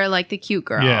neighbor, like the cute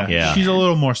girl. Yeah. She's a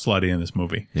little more slutty in this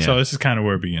movie. Yeah. So this is kind of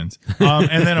where it begins.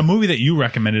 And then a movie that you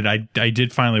recommended, I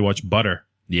did finally watch Butter.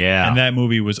 Yeah. And that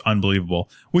movie was unbelievable,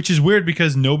 which is weird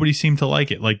because nobody seemed to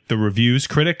like it. Like the reviews,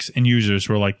 critics, and users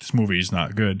were like, this movie is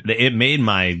not good. It made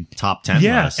my top 10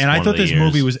 Yeah. list. And I one of thought the this years.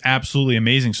 movie was absolutely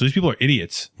amazing. So these people are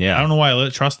idiots. Yeah. I don't know why I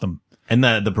trust them. And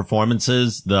the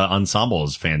performances, the ensemble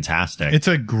is fantastic. It's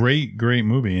a great, great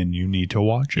movie and you need to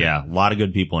watch it. Yeah, a lot of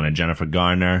good people in it. Jennifer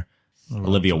Garner,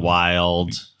 Olivia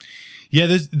Wilde, Yeah.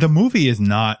 The movie is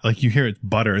not like you hear it's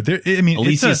Butter.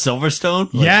 Alicia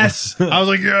Silverstone. Like, Yes. I was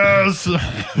like, yes.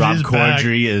 Rob He's back.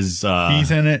 Corddry is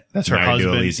He's in it. That's her married to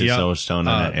husband. Alicia Yep. Silverstone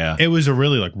in it. Yeah, It was a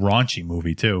really like raunchy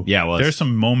movie too. Yeah, it was. There's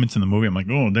some moments in the movie I'm like,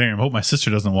 oh damn, I hope my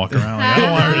sister doesn't walk around. Like, I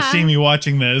don't want her to see me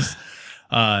watching this.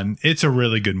 It's a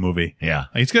really good movie. yeah.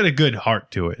 Like, it's got a good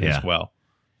heart to it Yeah. as well.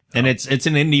 And it's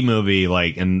an indie movie,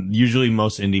 like, and usually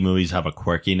most indie movies have a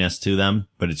quirkiness to them,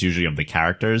 but it's usually of the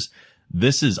characters.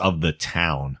 This is of the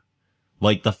town.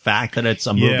 Like the fact that it's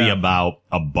a movie Yeah. about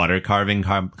a butter carving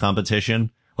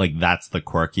competition, like that's the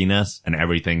quirkiness, and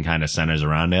everything kind of centers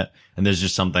around it. And there's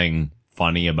just something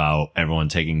funny about everyone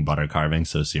taking butter carving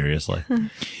so seriously.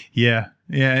 Yeah.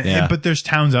 Yeah. Yeah. But there's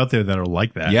towns out there that are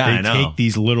like that. Yeah, They I know. take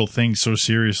these little things so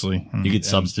seriously. You could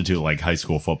substitute like high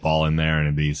school football in there and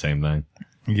it'd be the same thing.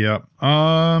 Yep.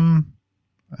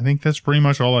 I think that's pretty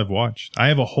much all I've watched. I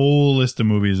have a whole list of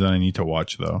movies that I need to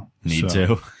watch though. Need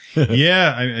So- to.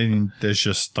 Yeah, I mean, there's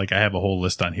just like I have a whole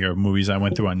list on here of movies I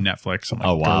went through on Netflix. I'm like,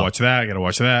 Oh, wow. gotta watch that, gotta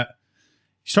watch that.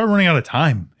 You start running out of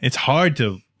time. It's hard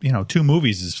to, 2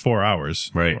 movies is 4 hours,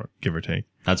 Right. give or take.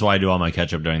 That's why I do all my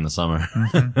catch up during the summer.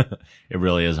 It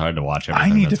really is hard to watch I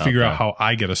everything. need to that's figure out there. how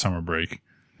I get a summer break.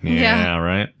 Yeah,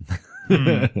 right.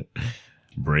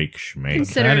 Break schmake.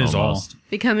 Consider- That is all. Almost.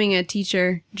 Becoming a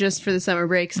teacher just for the summer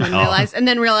breaks and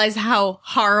then realize how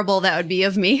horrible that would be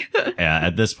of me. Yeah,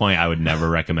 at this point, I would never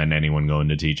recommend anyone going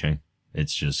to teaching.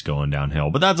 It's just going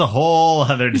downhill. But that's a whole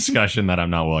other discussion that I'm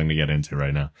not willing to get into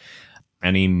right now.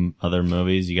 Any other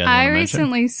movies you guys want I to mention?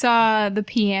 recently saw The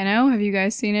Piano. Have you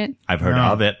guys seen it? I've heard No.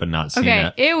 of it, but not seen Okay,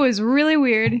 it. it was really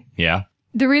weird. Yeah.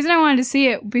 The reason I wanted to see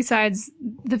it, besides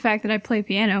the fact that I play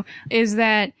piano, is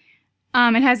that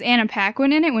it has Anna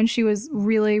Paquin in it when she was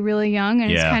really, really young,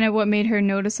 and it's Yeah. kind of what made her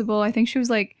noticeable. I think she was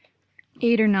like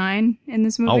 8 or 9 in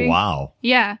this movie. Oh, wow.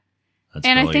 Yeah. That's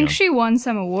And I really think young. she won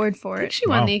some award for I think it. she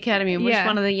won Wow. the Academy Award. Yeah. She's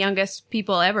one of the youngest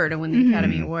people ever to win the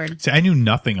Academy Award. See, I knew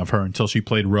nothing of her until she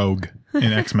played Rogue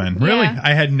in X-Men. Really? Yeah.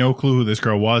 I had no clue who this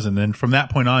girl was. And then from that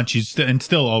point on, she's and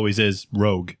still always is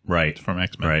Rogue Right. from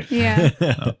X-Men. Right. Yeah.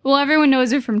 Well, everyone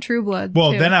knows her from True Blood.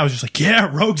 Well, too. then I was just like, yeah,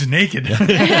 Rogue's naked.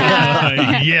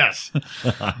 Yes.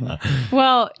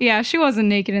 Well, yeah, she wasn't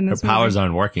naked in Her this movie. powers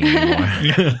aren't working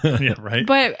anymore. Yeah, right?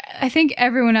 But I think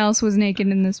everyone else was naked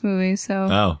in this movie, so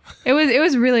Oh, it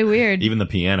was really weird. even the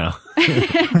piano.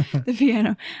 The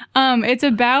piano. It's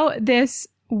about this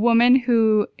woman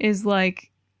who is like,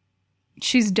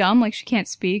 she's dumb, like she can't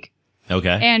speak.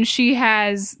 Okay. And she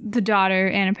has the daughter,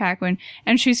 Anna Paquin,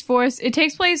 and she's forced, it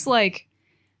takes place like,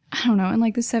 I don't know, in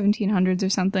like the 1700s or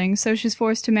something. So she's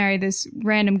forced to marry this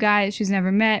random guy that she's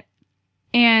never met.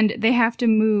 And they have to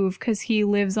move because he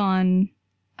lives on,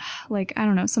 like, I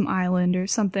don't know, some island or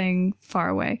something far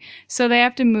away. So they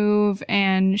have to move,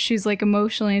 and she's like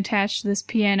emotionally attached to this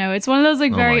piano. It's one of those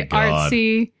like Oh very my God.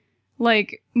 artsy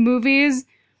like movies,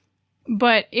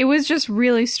 but it was just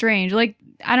really strange. Like,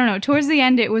 I don't know, towards the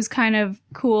end it was kind of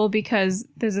cool because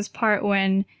there's this part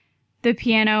when the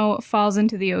piano falls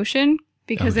into the ocean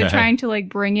because they're Okay. trying to like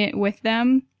bring it with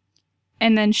them,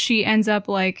 and then she ends up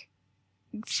like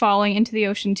falling into the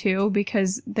ocean too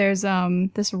because there's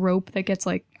this rope that gets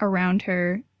like around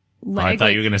her leg. I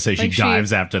thought you were going to say she like she-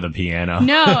 dives after the piano.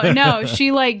 No,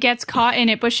 she like gets caught in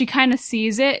it, but she kind of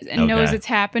sees it and knows Okay. it's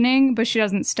happening, but she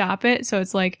doesn't stop it. So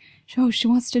it's like, oh, she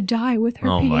wants to die with her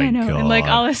Oh my piano and like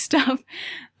God. all this stuff.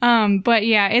 But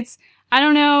yeah, I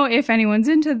don't know if anyone's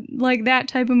into like that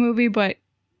type of movie, but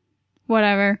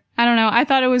whatever. I don't know. I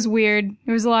thought it was weird.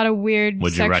 There was a lot of weird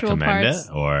Would you sexual recommend parts.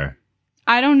 it or?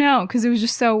 I don't know, because it was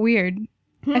just so weird.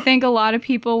 I think a lot of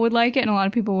people would like it and a lot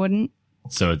of people wouldn't.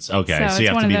 So it's okay. So So, it's you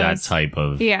have one to of be that those. type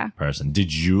of Yeah. person.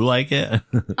 Did you like it?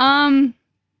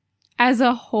 As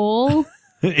a whole,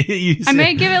 You I said-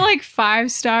 may give it like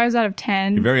 5 stars out of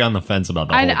 10. You're very on the fence about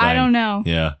the whole thing. I don't know.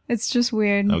 Yeah. It's just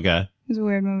weird. Okay. It's a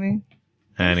weird movie.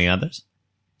 Any others?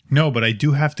 No, but I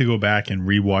do have to go back and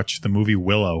rewatch the movie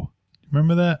Willow.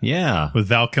 Remember that? Yeah. With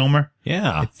Val Kilmer?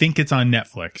 Yeah. I think it's on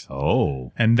Netflix.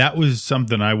 Oh. And that was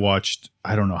something I watched,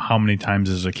 I don't know how many times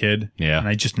as a kid. Yeah. And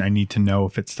I need to know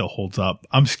if it still holds up.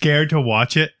 I'm scared to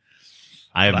watch it.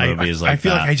 I have movies like I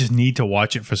feel that. like I just need to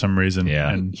watch it for some reason. Yeah.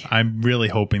 And I'm really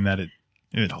hoping that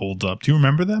it holds up. Do you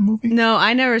remember that movie? No,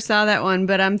 I never saw that one,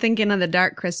 but I'm thinking of The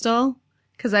Dark Crystal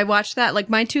because I watched that. Like,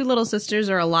 my 2 little sisters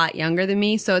are a lot younger than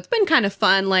me, so it's been kind of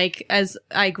fun, like, as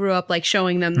I grew up, like,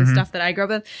 showing them the stuff that I grew up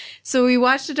with. So we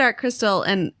watched The Dark Crystal,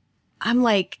 and I'm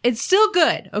like, it's still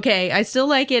good, okay? I still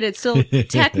like it. It still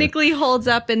technically holds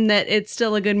up in that it's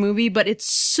still a good movie, but it's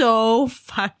so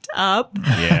fucked up.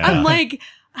 Yeah. I'm like,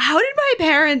 how did my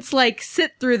parents, like,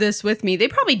 sit through this with me? They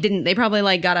probably didn't. They probably,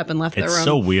 like, got up and left the It's room.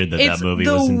 so weird that It's that movie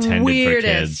the was intended for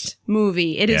weirdest kids.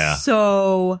 movie. It Yeah. is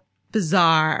so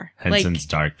bizarre. Henson's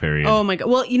dark period. Oh my god.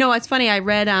 Well, you know, it's funny. I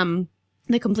read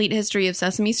The Complete History of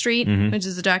Sesame Street, which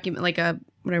is a document, like a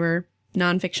whatever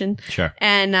nonfiction. Sure.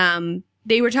 And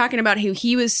they were talking about how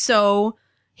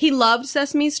he loved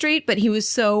Sesame Street, but he was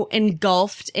so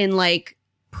engulfed in like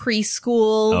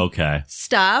preschool Okay.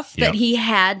 stuff that Yep. he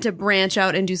had to branch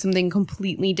out and do something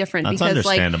completely different That's because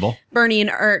like understandable. Bernie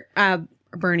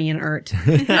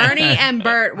and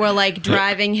Bert were like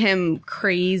driving him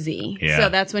crazy. Yeah. So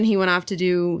that's when he went off to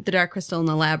do The Dark Crystal and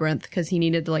the Labyrinth because he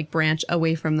needed to like branch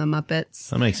away from the Muppets.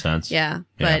 That makes sense. Yeah.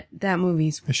 But that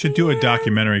movie's I should do a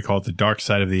documentary called The Dark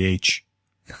Side of the H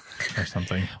or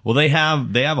something. Well, they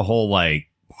have a whole like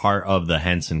part of the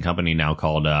Henson company now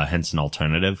called Henson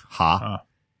Alternative.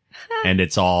 And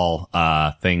it's all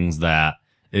things that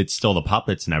it's still the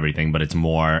puppets and everything, but it's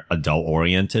more adult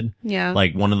oriented. yeah.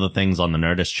 Like one of the things on the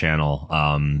Nerdist channel,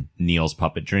 Neil's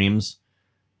Puppet Dreams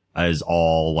is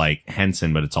all like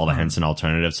Henson, but it's all the Henson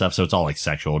alternative stuff. So it's all like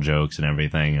sexual jokes and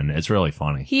everything. And it's really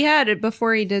funny. He had it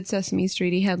before he did Sesame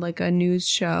Street. He had like a news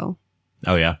show.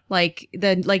 Oh yeah. Like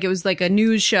it was like a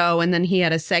news show and then he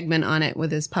had a segment on it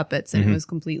with his puppets and it was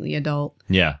completely adult.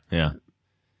 Yeah. Yeah.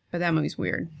 But that movie's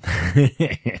weird.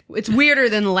 It's weirder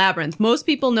than The Labyrinth. Most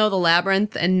people know The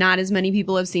Labyrinth and not as many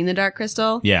people have seen The Dark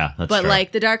Crystal. Yeah. That's But true.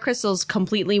 like The Dark Crystal's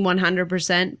completely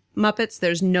 100% Muppets.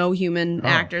 There's no human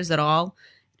actors at all.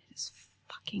 It's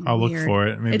fucking I'll look weird. for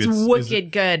it. Maybe It's is wicked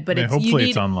it- good, but Yeah, it's hopefully you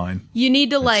it's need, online you need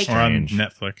to like or on Strange.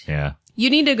 Netflix. yeah. you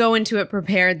need to go into it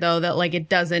prepared though that like it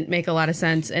doesn't make a lot of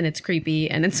sense and it's creepy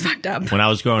and it's fucked up. When I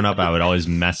was growing up, I would always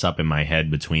mess up in my head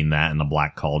between that and the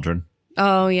Black Cauldron.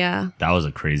 Oh yeah. That was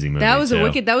a crazy movie. That was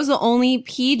too. that was the only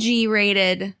PG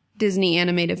rated Disney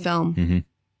animated film. Mhm.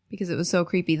 Because it was so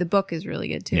creepy. The book is really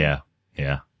good too. Yeah.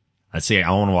 Yeah. I see.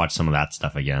 I want to watch some of that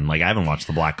stuff again. Like, I haven't watched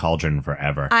The Black Cauldron in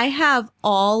forever. I have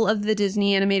all of the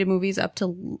Disney animated movies up to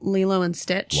Lilo and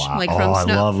Stitch. Wow. Like I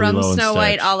love from Lilo and Snow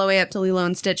White Stitch. all the way up to Lilo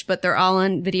and Stitch, but they're all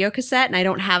on video cassette and I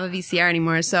don't have a VCR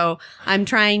anymore. So I'm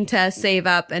trying to save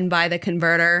up and buy the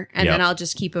converter and Yep. then I'll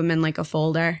just keep them in like a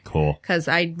folder. Cool. Cause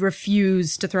I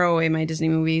refuse to throw away my Disney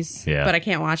movies. Yeah. But I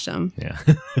can't watch them. Yeah.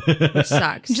 Which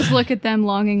sucks. Just look at them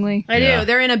longingly. I Yeah. do.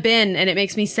 They're in a bin and it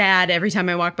makes me sad every time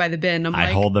I walk by the bin. I'm I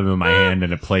like, hold them in my hand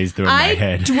and it plays through in my I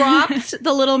head. dropped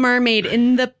The Little Mermaid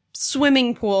in the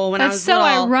swimming pool when I That's was so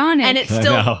little, ironic. and it's I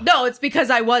still know. no, it's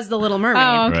because I was the Little Mermaid.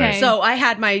 Oh, okay. Right. So I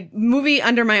had my movie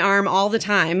under my arm all the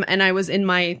time, and I was in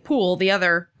my pool the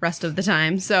other rest of the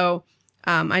time. So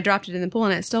I dropped it in the pool,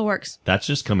 and it still works. That's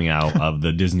just coming out of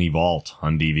the Disney Vault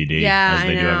on DVD. Yeah, as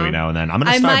they I do know. every now and then. I'm going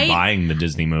to I start might- buying the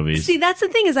Disney movies. See, that's the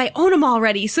thing is I own them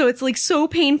already, so it's like so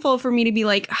painful for me to be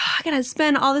like, "Ah, I gotta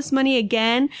spend all this money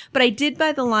again. But I did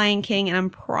buy The Lion King, and I'm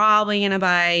probably gonna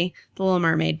buy The Little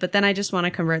Mermaid. But then I just want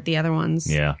to convert the other ones.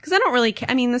 Yeah. Because I don't really.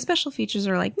 I mean, the special features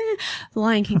are like, meh. The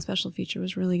Lion King special feature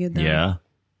was really good though. Yeah.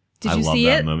 Did I you love see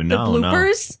that it? movie. The No, no.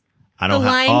 bloopers. I don't The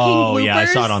have. Lion King Oh, yeah, I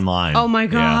saw bloopers? it online. Oh my Yeah.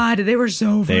 god, they were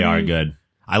so funny. They are good.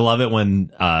 I love it when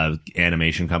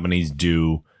animation companies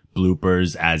do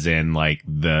bloopers, as in like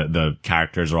the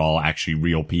characters are all actually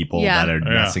real people Yeah. that are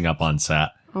Yeah. messing up on set.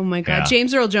 Oh my god, Yeah.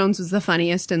 James Earl Jones was the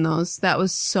funniest in those. That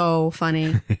was so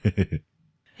funny.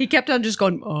 He kept on just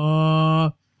going,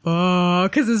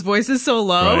 because his voice is so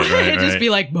low. Right, It'd just right. be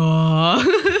like, Mufasa.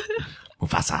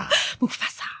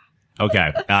 Mufasa.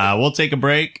 Okay, we'll take a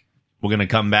break. We're gonna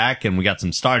come back, and we got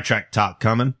some Star Trek talk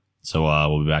coming. So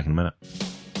we'll be back in a minute.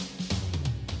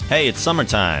 Hey, it's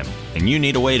summertime, and you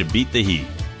need a way to beat the heat.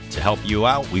 To help you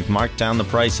out, we've marked down the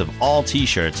price of all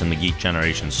t-shirts in the Geek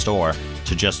Generation store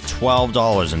to just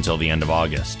 $12 until the end of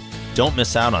August. Don't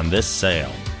miss out on this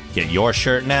sale. Get your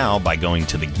shirt now by going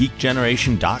to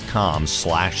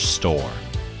thegeekgeneration.com/store.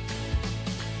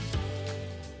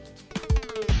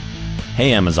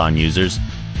 Hey Amazon users,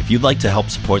 if you'd like to help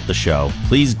support the show,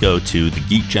 please go to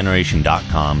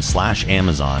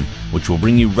thegeekgeneration.com/Amazon, which will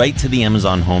bring you right to the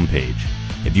Amazon homepage.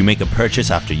 If you make a purchase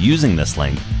after using this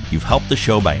link, you've helped the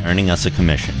show by earning us a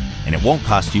commission, and it won't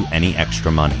cost you any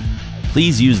extra money.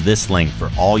 Please use this link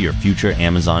for all your future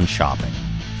Amazon shopping.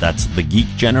 That's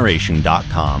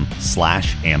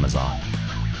thegeekgeneration.com/Amazon.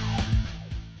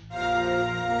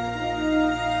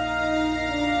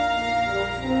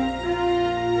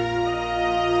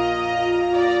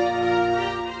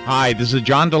 Hi, this is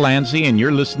John Delancey, and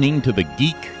you're listening to The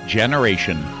Geek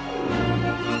Generation.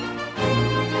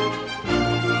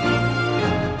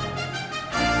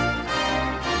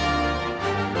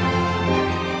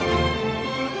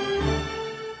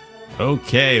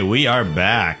 Okay, we are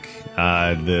back.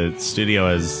 The studio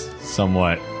has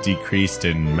somewhat decreased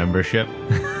in membership.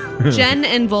 Jen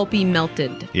and Volpe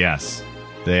melted. Yes,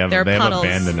 they have They're puddles.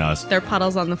 abandoned us. They're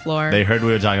puddles on the floor. They heard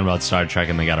we were talking about Star Trek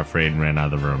and they got afraid and ran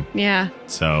out of the room. Yeah.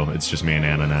 So it's just me and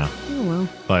Anna now. Oh well.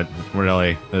 But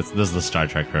really, this is the Star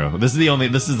Trek crew. This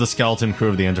is the skeleton crew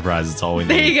of the Enterprise. It's all we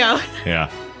need. There you go. Yeah.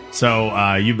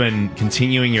 So you've been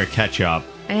continuing your catch up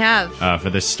I have. for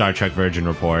this Star Trek Virgin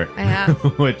report. I have.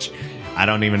 Which I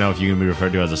don't even know if you can be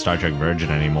referred to as a Star Trek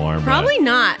Virgin anymore. but- Probably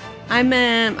not.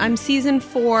 I'm season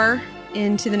 4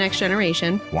 into the Next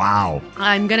Generation. Wow.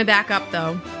 I'm gonna back up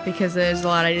though because there's a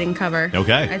lot I didn't cover.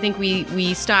 Okay. I think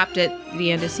we stopped at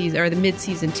the end of season or the mid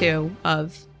season 2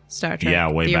 of Star Trek. Yeah,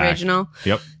 way the back. original.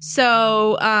 Yep.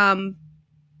 So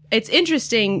it's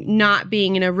interesting not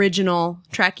being an original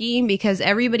Trekkie because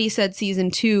everybody said season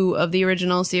 2 of the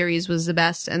original series was the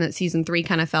best and that season 3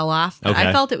 kind of fell off. But Okay.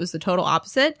 I felt it was the total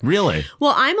opposite. Really?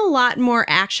 Well, I'm a lot more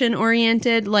action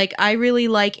oriented. Like I really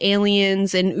like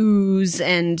aliens and ooze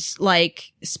and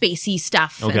like spacey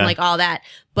stuff Okay. and like all that.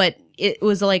 But it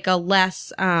was like a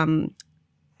less, I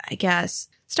guess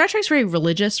Star Trek's very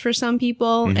religious for some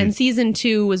people, and season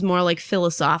 2 was more like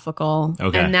philosophical.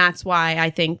 Okay. And that's why I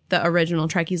think the original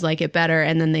Trekkies like it better.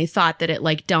 And then they thought that it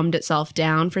like dumbed itself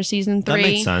down for season 3. That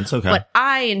makes sense. Okay. But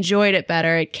I enjoyed it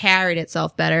better. It carried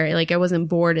itself better. Like I wasn't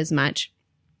bored as much.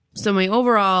 So my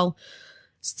overall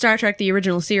Star Trek, the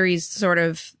original series sort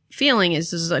of feeling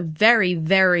is like very,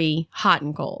 very hot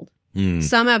and cold. Mm.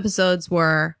 Some episodes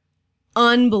were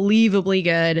unbelievably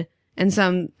good. And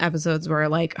some episodes were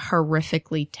like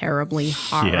horrifically, terribly,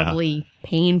 horribly,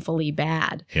 painfully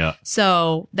bad. Yeah.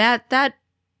 So that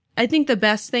I think the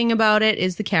best thing about it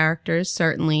is the characters,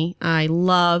 certainly. I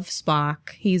love Spock.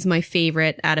 He's my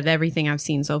favorite out of everything I've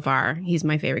seen so far. He's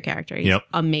my favorite character. He's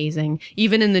amazing.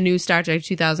 Even in the new Star Trek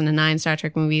 2009 Star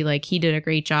Trek movie, like he did a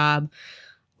great job.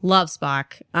 Love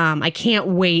Spock. I can't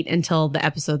wait until the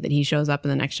episode that he shows up in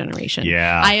The Next Generation.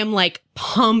 Yeah. I am like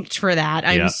pumped for that.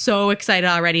 I'm Yeah. so excited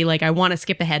already. Like I want to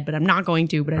skip ahead, but I'm not going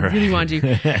to, but I really want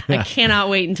to. I cannot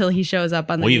wait until he shows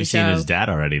up on the Well, new you've show. seen his dad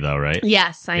already, though, right?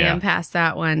 Yes, I Yeah. am past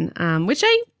that one. Which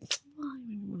I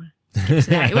get to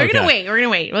that. We're gonna wait. We're gonna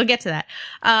wait. We'll get to that.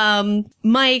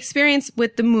 My experience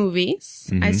with the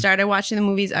movies. I started watching the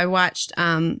movies. I watched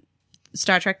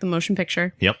Star Trek: The Motion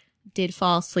Picture. Yep. Did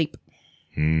fall asleep.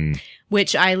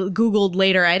 Which I Googled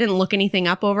later. I didn't look anything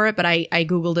up over it, but I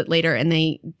Googled it later and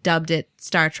they dubbed it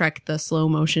Star Trek, the slow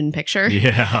motion picture.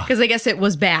 Yeah. Because I guess it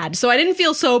was bad. So I didn't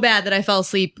feel so bad that I fell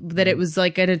asleep that it was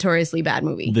like a notoriously bad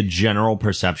movie. The general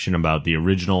perception about the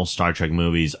original Star Trek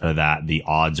movies are that the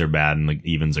odds are bad and the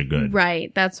evens are good.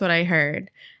 Right. That's what I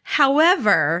heard.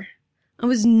 However, I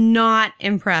was not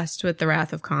impressed with The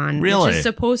Wrath of Khan. Really? Which is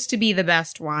supposed to be the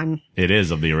best one. It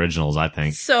is of the originals, I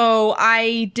think. So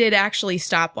I did actually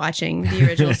stop watching the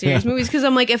original series movies because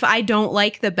I'm like, if I don't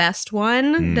like the best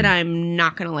one, then I'm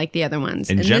not going to like the other ones.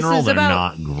 In And general, this is they're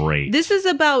about, not great. This is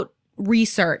about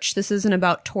research. This isn't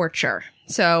about torture.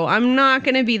 So I'm not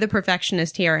going to be the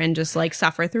perfectionist here and just like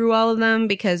suffer through all of them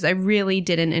because I really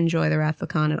didn't enjoy The Wrath of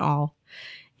Khan at all.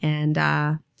 And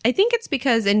I think it's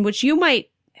because, in which you might,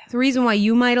 the reason why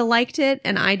you might have liked it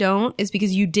and I don't is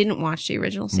because you didn't watch the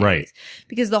original series. Right.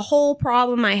 Because the whole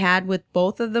problem I had with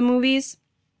both of the movies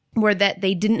were that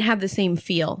they didn't have the same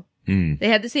feel. They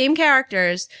had the same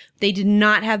characters. They did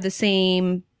not have the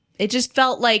same. It just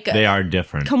felt like They are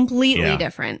different. completely Yeah.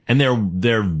 different. And they're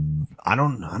I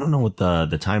don't know what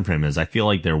the time frame is. I feel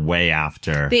like they're way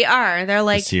after. They are. They're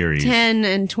like series. 10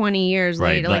 and 20 years right.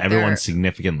 later. But Like everyone's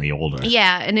significantly older.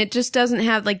 yeah, and it just doesn't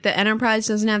have, like, the Enterprise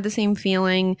doesn't have the same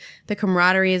feeling. The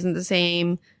camaraderie isn't the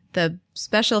same. The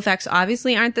special effects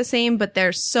obviously aren't the same, but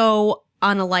they're so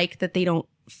unalike that they don't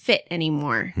fit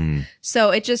anymore.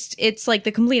 So it's like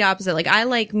the complete opposite. Like, I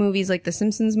like movies like the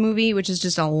Simpsons movie, which is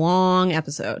just a long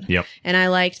episode. Yep. And I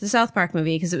liked the South Park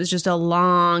movie because it was just a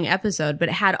long episode, but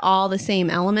it had all the same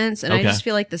elements. And I Okay. just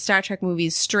feel like the Star Trek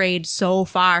movies strayed so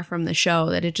far from the show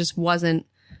that it just wasn't,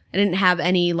 I didn't have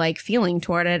any like feeling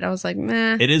toward it. I was like,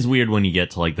 meh. It is weird when you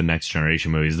get to like the Next Generation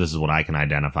movies. This is what I can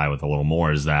identify with a little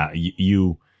more is that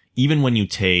you even when you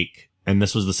take, and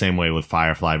this was the same way with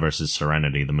Firefly versus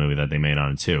Serenity, the movie that they made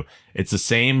on it too. It's the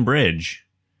same bridge,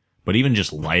 but even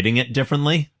just lighting it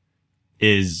differently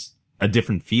is a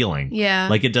different feeling. Yeah.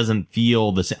 Like it doesn't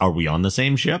feel the same. Are we on the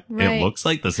same ship? Right. It looks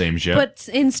like the same ship. But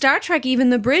in Star Trek,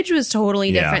 even the bridge was totally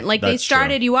Yeah, different. Like they that's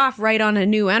started true. you off right on a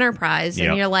new Enterprise, and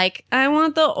Yep. you're like, I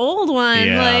want the old one.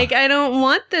 Yeah. Like I don't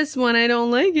want this one. I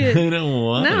don't like it. I don't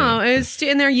want No, it. it was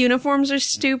and their uniforms are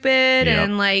stupid, Yep.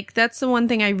 and like that's the one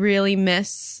thing I really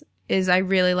miss. Is I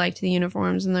really liked the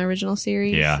uniforms in the original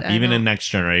series. Yeah, I even don't- in Next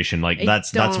Generation, like I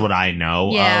that's don't- what I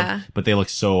know Yeah. of, but they look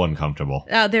so uncomfortable.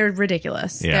 Oh, they're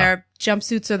ridiculous. Yeah. Their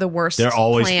jumpsuits are the worst. They're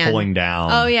always plan. pulling down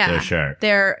Oh yeah, their shirt.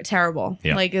 They're terrible.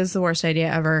 Yeah. Like it's the worst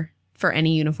idea ever for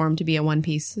any uniform to be a one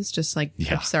piece. It's just like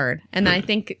Yeah. absurd. And then I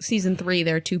think season 3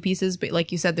 they're 2 pieces, but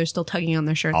like you said, they're still tugging on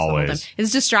their shirts the whole time. Always.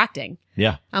 It's distracting.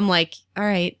 Yeah, I'm like, all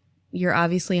right, you're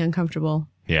obviously uncomfortable.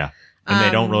 yeah. And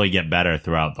they don't really get better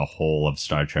throughout the whole of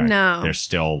Star Trek. No. They're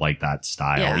still like that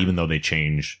style, Yeah. even though they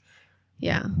change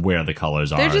Yeah. where the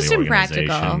colors are. They're just the impractical.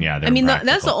 organization. Yeah, they're I mean, that's the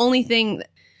impractical. only thing.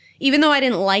 Even though I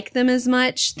didn't like them as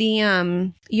much,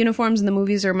 the uniforms in the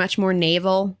movies are much more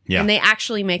naval, Yeah. and they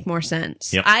actually make more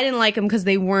sense. Yep. I didn't like them because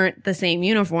they weren't the same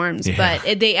uniforms, Yeah.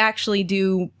 but they actually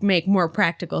do make more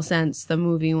practical sense. The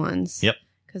movie ones, Yep.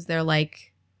 because they're like,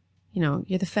 you know,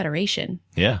 you're the Federation.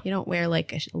 Yeah. You don't wear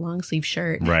like a long sleeve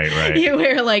shirt. Right, right. You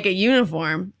wear like a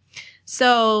uniform.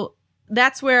 So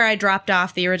that's where I dropped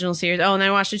off the original series. Oh, and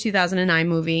I watched a 2009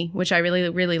 movie, which I really,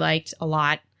 really liked a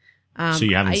lot. So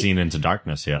you haven't I- seen Into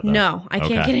Darkness yet, though? No, I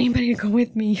can't Okay. get anybody to go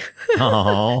with me.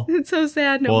 Oh. It's so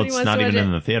sad. Well, Nobody it's wants not to even watch in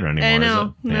it. the theater anymore, I is know.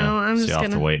 it? No, Yeah. I'm So just you'll have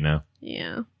to gonna- wait now.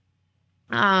 Yeah.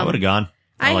 I would have gone.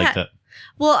 I liked it.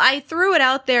 Well, I threw it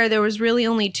out there. There was really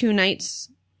only 2 nights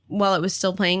while it was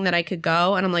still playing that I could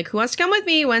go. And I'm like, who wants to come with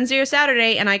me Wednesday or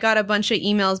Saturday? And I got a bunch of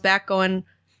emails back going,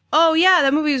 oh, yeah,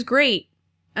 that movie was great.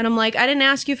 And I'm like, I didn't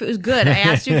ask you if it was good. I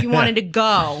asked you if you wanted to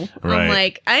go. Right. I'm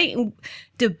like, I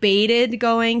debated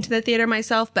going to the theater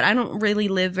myself, but I don't really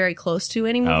live very close to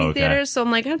any movie okay. theaters. So I'm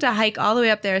like, I have to hike all the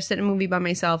way up there, sit in a movie by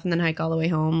myself, and then hike all the way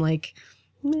home. Like,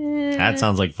 That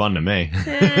sounds like fun to me.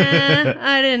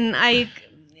 I don't know.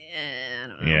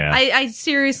 Yeah. I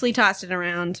seriously tossed it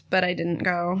around, but I didn't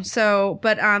go. So,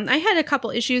 but I had a couple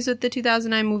issues with the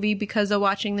 2009 movie because of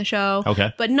watching the show.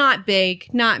 Okay. But not big,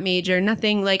 not major,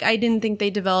 nothing like I didn't think they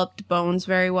developed Bones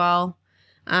very well.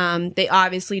 They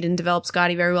obviously didn't develop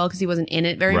Scotty very well because he wasn't in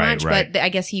it very much, but I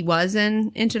guess he was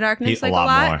in Into Darkness a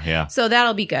lot more, yeah. So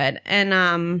that'll be good.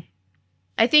 And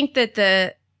I think that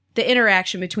the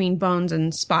interaction between Bones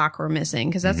and Spock were missing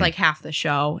because that's like half the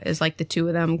show is like the two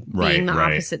of them being the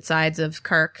opposite sides of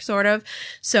Kirk, sort of.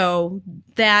 So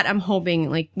that I'm hoping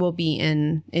like will be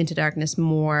in Into Darkness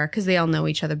more because they all know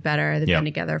each other better. They've been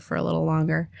together for a little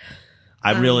longer.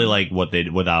 I really like what they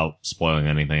did without spoiling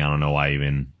anything. I don't know why I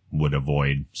even would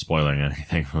avoid spoiling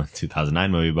anything from a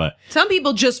 2009 movie, but some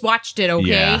people just watched it. Okay.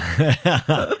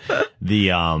 Yeah.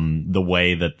 The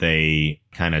way that they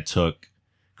kind of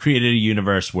created a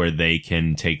universe where they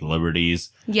can take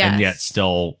liberties and yet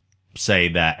still say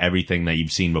that everything that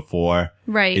you've seen before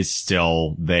is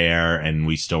still there and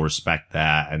we still respect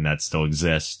that and that still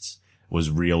exists was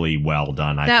really well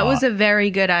done. I thought was a very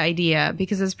good idea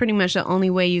because it's pretty much the only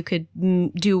way you could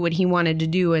do what he wanted to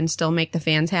do and still make the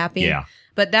fans happy. Yeah.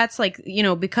 But that's like,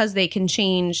 because they can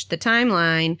change the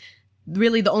timeline,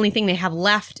 really the only thing they have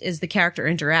left is the character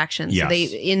interaction. So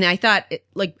I thought,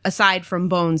 like, aside from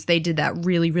Bones, they did that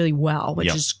really, really well,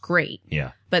 which is great.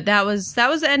 Yeah. But that was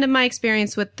the end of my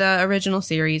experience with the original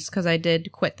series because I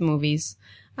did quit the movies.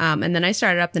 And then I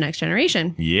started up The Next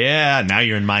Generation. Yeah. Now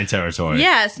you're in my territory.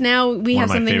 Yes. Now we have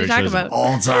something to talk about.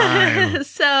 All time.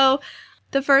 So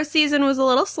the first season was a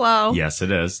little slow. Yes,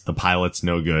 it is. The pilot's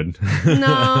no good.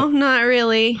 No, not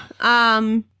really.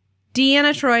 Deanna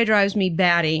Troi drives me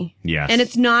batty. Yes. And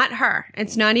it's not her.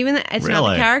 It's not even not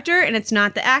the character and it's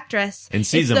not the actress. In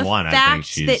season 1, I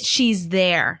think that she's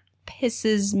there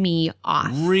pisses me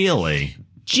off. Really?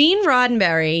 Gene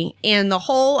Roddenberry and the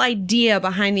whole idea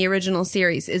behind the original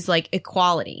series is like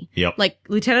equality. Yep. Like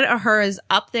Lieutenant Uhura is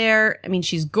up there. I mean,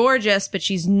 she's gorgeous, but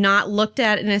she's not looked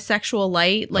at in a sexual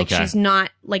light. Like she's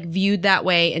not like viewed that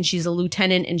way. And she's a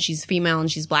lieutenant and she's female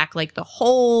and she's black, like the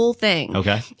whole thing.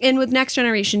 Okay. And with Next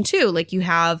Generation too, like you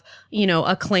have,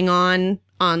 a Klingon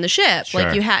on the ship. Sure.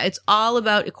 Like it's all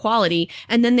about equality.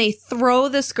 And then they throw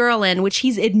this girl in, which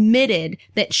he's admitted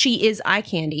that she is eye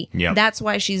candy. Yep. That's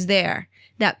why she's there.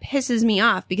 That pisses me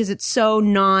off because it's so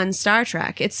non-Star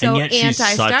Trek. It's so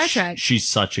anti-Star Trek. She's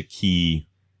such a key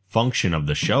function of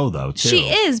the show, though, too. She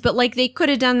is, but like they could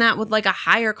have done that with like a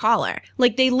higher caller.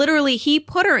 Like he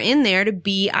put her in there to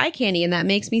be eye candy, and that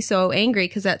makes me so angry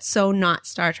because that's so not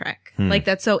Star Trek. Like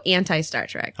that's so anti-Star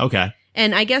Trek. Okay.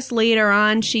 And I guess later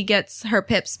on she gets her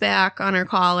pips back on her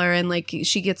collar and like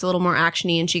she gets a little more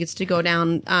actiony and she gets to go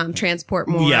down transport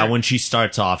more. Yeah, when she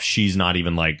starts off, she's not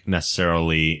even like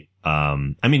necessarily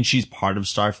I mean, she's part of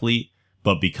Starfleet,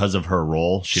 but because of her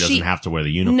role, she doesn't have to wear the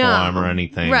uniform or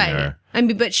anything. Right. I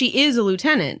mean, but she is a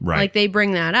lieutenant. Right. Like they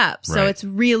bring that up. So it's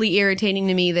really irritating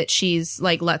to me that she's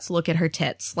like, let's look at her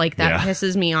tits. Like that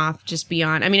pisses me off just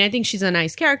beyond. I mean, I think she's a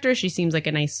nice character. She seems like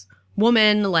a nice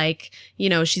woman. Like,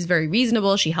 she's very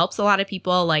reasonable. She helps a lot of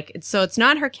people. Like, so it's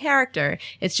not her character.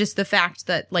 It's just the fact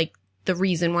that like the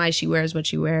reason why she wears what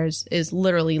she wears is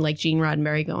literally like Gene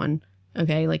Roddenberry going,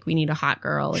 okay, like we need a hot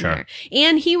girl in there.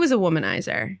 And he was a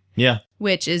womanizer. Yeah.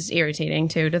 Which is irritating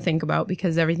too to think about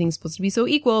because everything's supposed to be so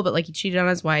equal, but like he cheated on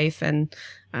his wife and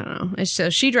I don't know. So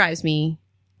she drives me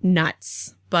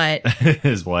nuts. But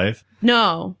his wife?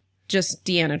 No. Just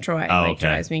Deanna Troi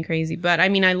drives me crazy. But I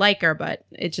mean I like her, but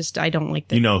it just I don't like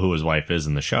that. You know who his wife is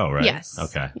in the show, right? Yes.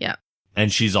 Okay. Yeah.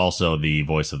 And she's also the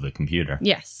voice of the computer.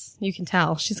 Yes. You can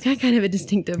tell. She's got kind of a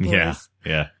distinctive voice.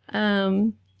 Yeah.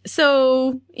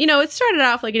 So, it started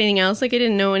off like anything else. Like I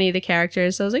didn't know any of the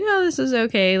characters. So I was like, oh, this is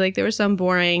okay. Like there were some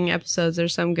boring episodes.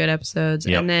 There's some good episodes.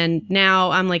 Yep. And then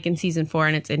now I'm like in season 4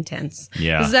 and it's intense.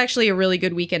 Yeah. This is actually a really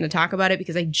good weekend to talk about it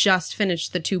because I just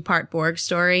finished the 2-part Borg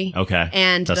story. Okay.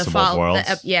 And Best of both worlds.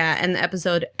 and the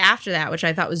episode after that, which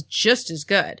I thought was just as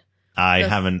good.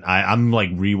 I'm like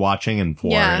rewatching and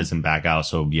 4 isn't back out,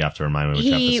 so you have to remind me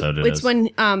which episode it is. It's when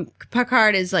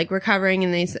Picard is like recovering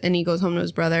and he goes home to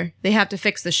his brother. They have to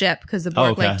fix the ship because the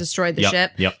Borg like destroyed the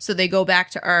ship. Yep. So they go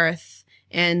back to Earth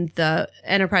and the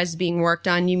Enterprise is being worked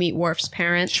on. You meet Worf's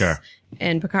parents. Sure.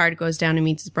 And Picard goes down and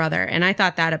meets his brother. And I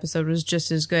thought that episode was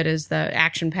just as good as the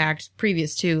action-packed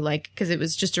previous two, like, because it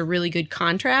was just a really good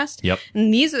contrast. Yep.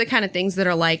 And these are the kind of things that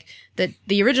are like, that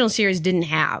the original series didn't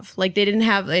have. Like, they didn't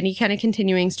have any kind of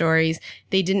continuing stories.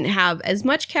 They didn't have as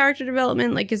much character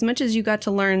development, like, as much as you got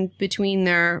to learn between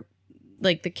their,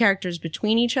 like, the characters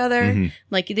between each other. Mm-hmm.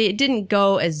 Like, they didn't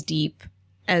go as deep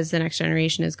as The Next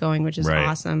Generation is going, which is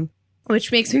awesome.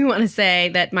 Which makes me want to say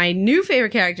that my new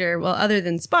favorite character, well, other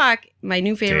than Spock, my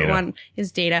new favorite one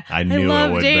is Data. I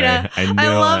love Data. I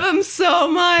love him so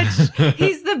much.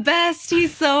 He's the best.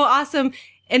 He's so awesome.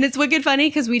 And it's wicked funny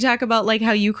because we talk about like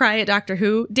how you cry at Doctor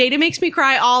Who. Data makes me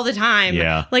cry all the time.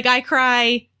 Yeah. Like I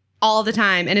cry all the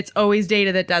time, and it's always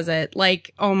Data that does it.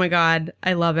 Like, oh my God,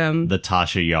 I love him. The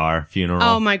Tasha Yar funeral.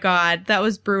 Oh my God, that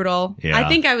was brutal. Yeah. I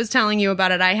think I was telling you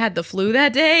about it. I had the flu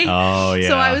that day. Oh, yeah.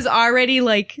 So I was already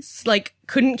like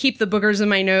couldn't keep the boogers in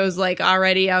my nose. Like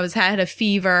already I had a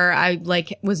fever. I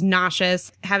like was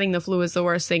nauseous. Having the flu was the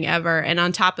worst thing ever. And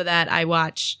on top of that, I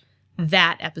watch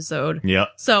that episode. Yep.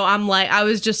 So I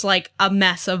was just like a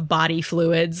mess of body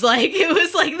fluids. Like it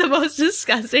was like the most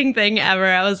disgusting thing ever.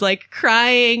 I was like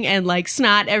crying and like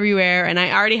snot everywhere. And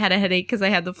I already had a headache because I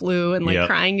had the flu, and like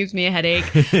crying gives me a headache.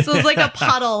 So it was like a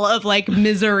puddle of like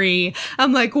misery.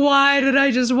 I'm like, why did I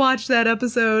just watch that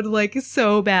episode? Like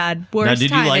so bad. Worst now, did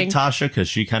timing. you like Tasha? Because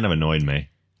she kind of annoyed me.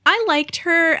 I liked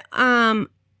her.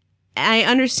 I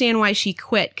understand why she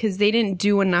quit, because they didn't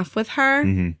do enough with her.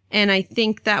 Mm-hmm. And I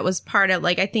think that was part of,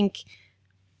 like, I think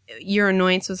your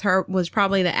annoyance with her was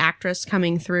probably the actress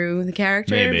coming through the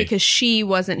character. Maybe. Because she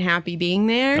wasn't happy being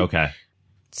there. Okay.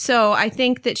 So I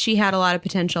think that she had a lot of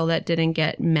potential that didn't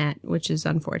get met, which is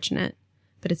unfortunate.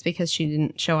 But it's because she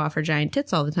didn't show off her giant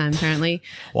tits all the time, apparently.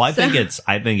 Well, I think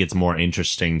it's more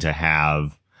interesting to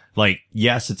have, like,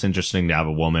 yes, it's interesting to have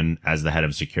a woman as the head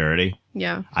of security.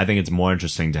 Yeah. I think it's more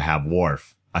interesting to have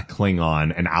Worf, a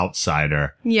Klingon, an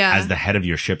outsider, as the head of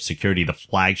your ship's security, the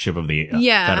flagship of the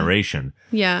Federation.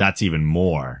 Yeah. That's even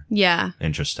more Yeah.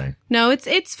 interesting. No,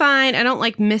 it's fine. I don't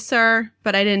like miss her,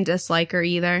 but I didn't dislike her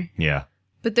either. Yeah.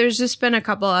 But there's just been a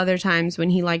couple other times when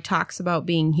he like talks about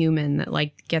being human that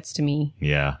like gets to me.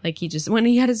 Yeah. Like when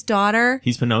he had his daughter.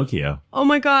 He's Pinocchio. Oh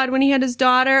my God. When he had his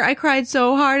daughter, I cried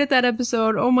so hard at that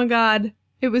episode. Oh my God.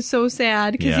 It was so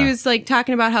sad because he was like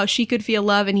talking about how she could feel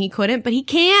love and he couldn't, but he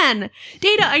can.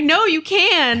 Data, I know you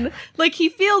can. Like he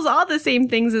feels all the same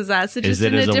things as us. It's just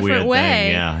in a different way.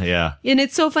 Thing. Yeah, yeah. And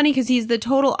it's so funny because he's the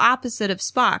total opposite of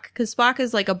Spock, because Spock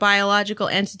is like a biological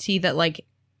entity that like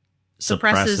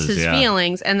suppresses his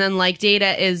feelings, and then like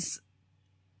Data is,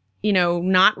 you know,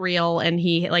 not real, and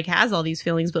he like has all these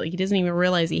feelings, but like he doesn't even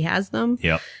realize he has them.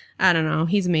 Yep. I don't know.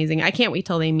 He's amazing. I can't wait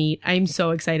till they meet. I'm so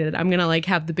excited. I'm gonna like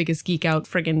have the biggest geek out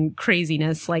friggin'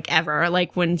 craziness like ever.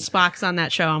 Like when Spock's on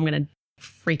that show, I'm gonna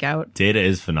freak out. Data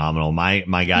is phenomenal. My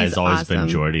guy's always been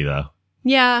Geordi though.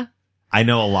 Yeah. I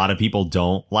know a lot of people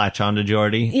don't latch on to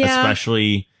Geordi,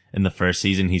 especially in the first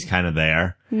season. He's kind of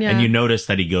there. Yeah. And you notice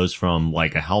that he goes from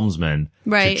like a helmsman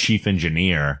to chief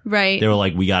engineer. Right. They were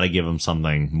like, we got to give him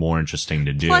something more interesting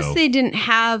to do. Plus they didn't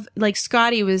have, like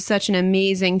Scotty was such an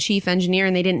amazing chief engineer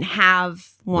and they didn't have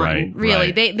one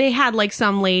really. Right. They had like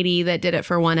some lady that did it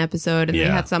for one episode and they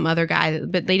had some other guy,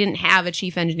 but they didn't have a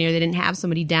chief engineer. They didn't have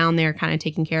somebody down there kind of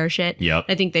taking care of shit. Yep.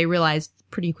 I think they realized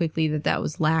pretty quickly that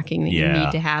was lacking, that you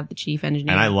need to have the chief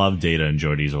engineer. And I love Data and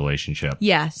Geordi's relationship.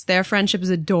 Yes, their friendship is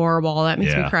adorable. That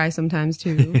makes me cry sometimes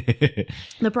too.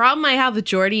 The problem I have with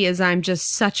Geordi is I'm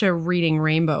just such a Reading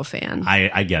Rainbow fan.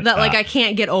 I get that. Like I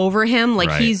can't get over him.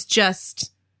 Like he's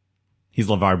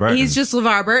LeVar Burton. He's just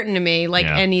LeVar Burton to me. Like,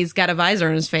 and he's got a visor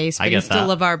on his face, but he's still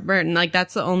LeVar Burton. Like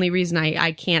that's the only reason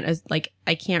I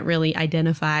can't really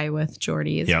identify with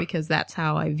Geordi is because that's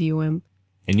how I view him.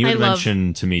 And you had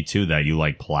mentioned to me too that you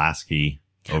like Pulaski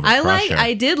over Crusher.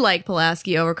 I did like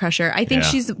Pulaski over Crusher. I think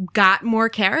she's got more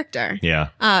character. Yeah.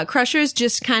 Crusher's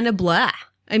just kind of blah.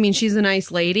 I mean, she's a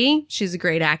nice lady. She's a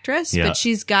great actress, but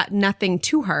she's got nothing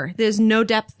to her. There's no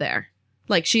depth there.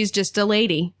 Like, she's just a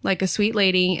lady, like a sweet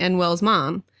lady and Will's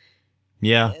mom.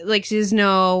 Yeah. Like,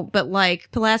 but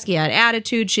like, Pulaski had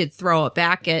attitude. She'd throw it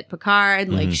back at Picard.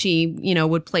 Mm-hmm. Like, she,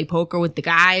 would play poker with the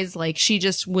guys. Like, she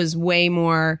just was way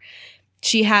more,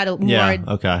 she had a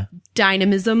more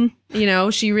dynamism.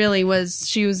 She really was,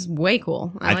 she was way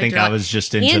cool. I think I was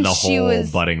just into the whole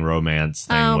budding romance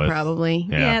thing. Oh, probably.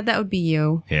 Yeah, that would be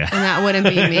you. Yeah. And that wouldn't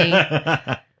be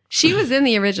me. She was in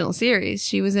the original series.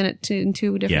 She was in it in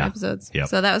two different episodes. Yep.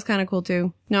 So that was kind of cool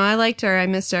too. No, I liked her. I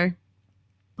missed her.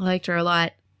 I liked her a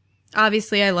lot.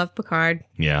 Obviously, I love Picard.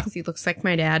 Yeah. Because he looks like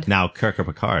my dad. Now, Kirk or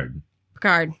Picard?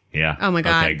 Picard. Yeah. Oh my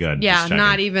God. Okay, good. Yeah,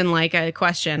 not even like a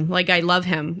question. Like, I love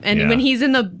him. And when he's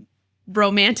in the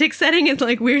romantic setting, it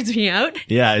like weirds me out.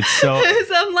 Yeah, it's so.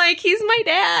 So I'm like, he's my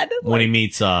dad. When he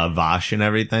meets Vash and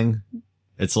everything.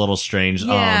 It's a little strange.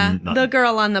 Yeah, the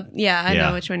girl on the... Yeah, I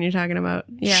know which one you're talking about.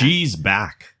 Yeah. She's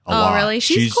back a lot. Oh, really?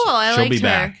 She's cool. I liked her. She'll be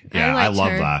back. Yeah, I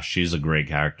love Vash. She's a great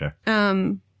character.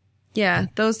 Yeah,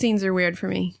 those scenes are weird for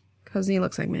me because he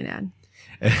looks like my dad.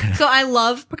 So I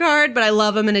love Picard, but I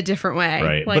love him in a different way.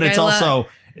 Right. Like, but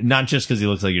Not just because he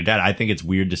looks like your dad. I think it's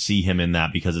weird to see him in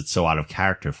that because it's so out of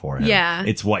character for him. Yeah.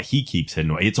 It's what he keeps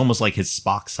hidden away. It's almost like his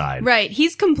Spock side. Right.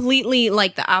 He's completely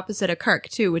like the opposite of Kirk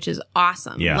too, which is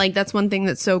awesome. Yeah. Like that's one thing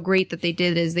that's so great that they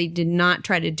did is they did not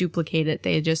try to duplicate it.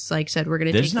 They just like said, we're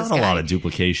going to take this guy. There's not a lot of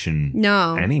duplication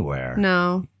anywhere.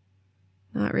 No,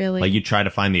 not really. Like you try to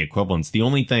find the equivalents. The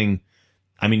only thing,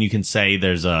 I mean, you can say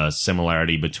there's a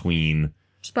similarity between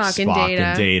Spock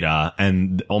and Data,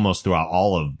 and almost throughout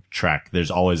all of Trek,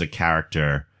 there's always a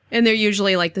character. And they're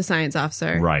usually like the science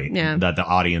officer. Right. Yeah. That the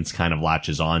audience kind of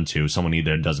latches onto. Someone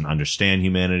either doesn't understand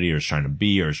humanity or is trying to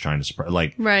be or is trying to spread.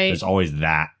 Like, right. There's always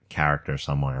that character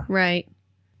somewhere. Right.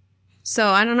 So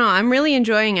I don't know. I'm really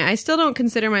enjoying it. I still don't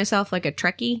consider myself like a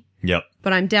Trekkie. Yep.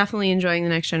 But I'm definitely enjoying The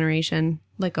Next Generation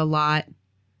like a lot.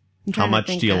 How much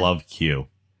do you love Q?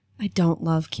 I don't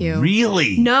love Q.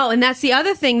 Really? No, and that's the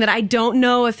other thing that I don't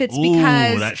know if it's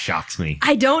because... Ooh, that shocks me.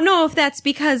 I don't know if that's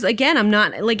because, again, I'm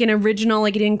not like an original,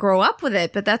 like I didn't grow up with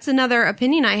it, but that's another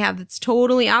opinion I have that's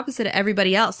totally opposite of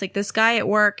everybody else. Like this guy at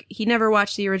work, he never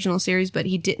watched the original series, but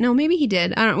he did. No, maybe he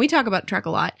did. I don't know. We talk about Trek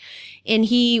a lot. And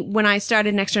when I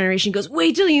started Next Generation, he goes,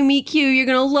 wait till you meet Q. You're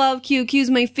going to love Q. Q's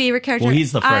my favorite character. Well,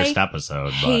 he's the first episode.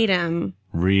 I hate him.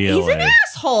 Really? He's an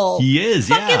asshole. He is,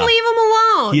 Fucking leave him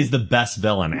alone. He's the best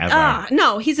villain ever.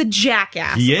 No, he's a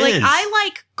jackass. He is. Like, I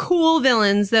like cool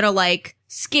villains that are like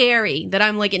scary, that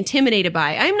I'm like intimidated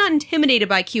by. I'm not intimidated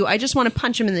by Q. I just want to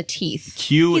punch him in the teeth.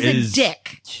 He's a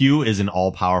dick. Q is an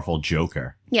all-powerful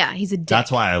Joker. Yeah, he's a dick.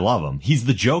 That's why I love him. He's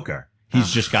the Joker.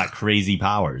 He's just got crazy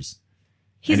powers.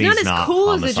 He's not as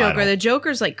cool as the Joker. The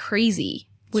Joker's like crazy,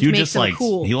 which Q makes him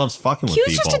cool. He loves fucking with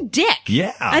Q's people. just a dick.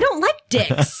 Yeah. I don't like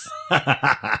dicks.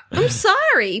 I'm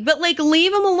sorry, but like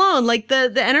leave him alone. Like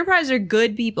the Enterprise are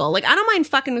good people. Like I don't mind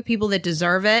fucking with people that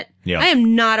deserve it. Yeah. I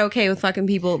am not okay with fucking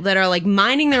people that are like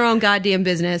minding their own goddamn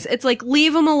business. It's like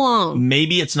leave them alone.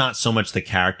 Maybe it's not so much the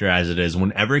character as it is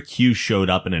whenever Q showed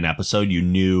up in an episode, you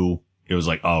knew it was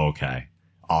like, oh, okay.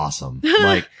 Awesome.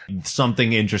 Like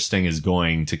something interesting is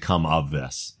going to come of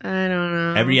this. I don't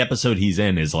know. Every episode he's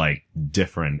in is like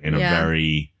different in a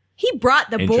very He brought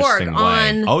the Borg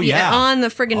on on the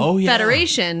friggin'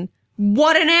 Federation.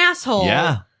 What an asshole.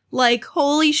 Yeah. Like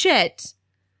holy shit.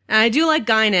 And I do like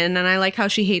Guinan and I like how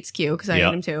she hates Q because I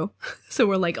hate him too. So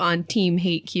we're like on team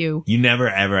hate Q. You never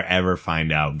ever ever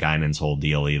find out Guinan's whole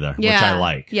deal either, which I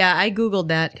like. Yeah, I googled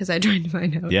that because I tried to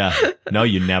find out. Yeah. No,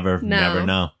 you never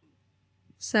know.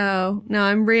 So, no,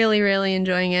 I'm really, really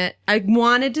enjoying it. I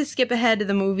wanted to skip ahead to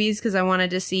the movies because I wanted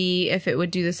to see if it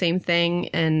would do the same thing,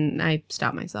 and I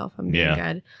stopped myself. I'm being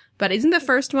good. But isn't the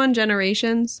first one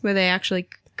Generations, where they actually,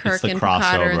 Kirk and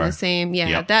Picard are in the same?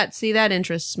 Yeah, that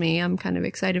interests me. I'm kind of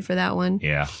excited for that one.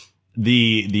 Yeah.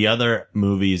 The other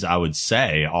movies I would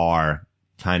say are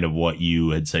kind of what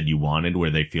you had said you wanted, where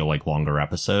they feel like longer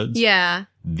episodes. Yeah.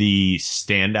 The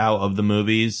standout of the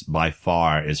movies by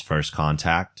far is First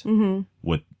Contact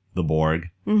with the Borg.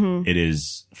 It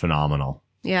is phenomenal.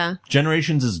 Yeah.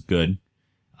 Generations is good.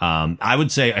 I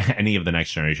would say any of the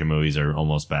Next Generation movies are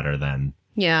almost better than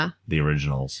the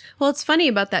originals. Well, it's funny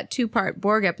about that 2-part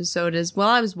Borg episode is while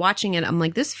I was watching it, I'm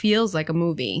like, this feels like a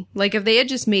movie. Like if they had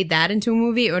just made that into a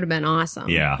movie, it would have been awesome.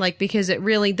 Yeah. Like because it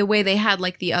really, the way they had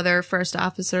like the other first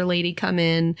officer lady come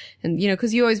in and, you know,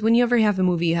 cause you always, when you ever have a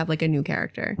movie, you have like a new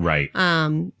character. Right.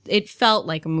 It felt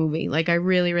like a movie. Like I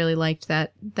really, really liked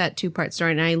that 2-part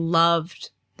story. And I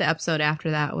loved the episode after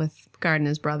that with Picard and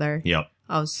his brother. Yep.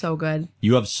 Oh, so good.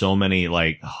 You have so many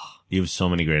you have so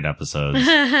many great episodes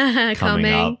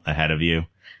coming up ahead of you.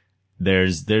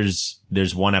 There's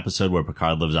one episode where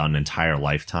Picard lives out an entire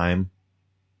lifetime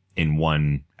in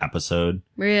one episode.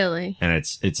 Really? And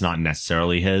it's not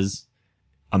necessarily his.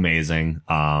 Amazing.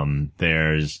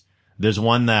 There's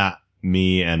one that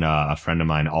me and a friend of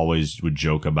mine always would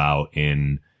joke about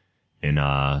in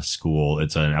school.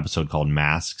 It's an episode called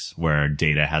Masks where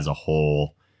Data has a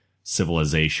whole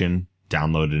civilization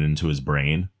downloaded into his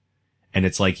brain. And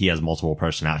it's like he has multiple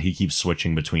personalities. He keeps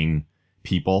switching between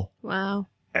people. Wow.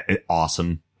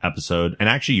 Awesome episode. And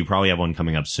actually, you probably have one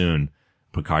coming up soon.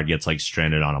 Picard gets like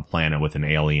stranded on a planet with an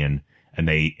alien and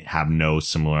they have no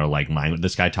similar like language.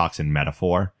 This guy talks in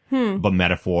metaphor, but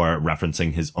metaphor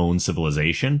referencing his own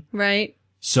civilization. Right.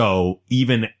 So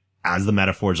even as the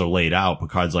metaphors are laid out,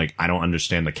 Picard's like, I don't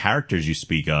understand the characters you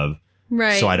speak of.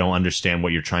 Right. So I don't understand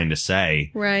what you're trying to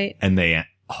say. Right. And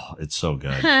it's so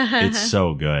good. It's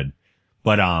so good.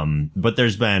 But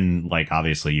there's been like,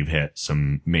 obviously you've hit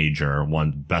some major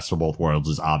one. Best of Both Worlds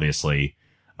is obviously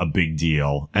a big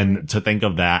deal. And to think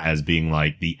of that as being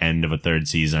like the end of a third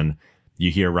season,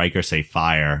 you hear Riker say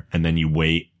fire and then you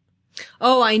wait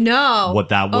Oh, I know. What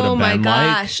that would have Oh my been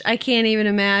gosh. I can't even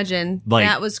imagine. Like,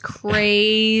 that was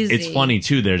crazy. It's funny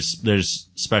too. There's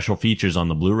special features on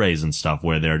the Blu-rays and stuff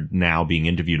where they're now being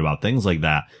interviewed about things like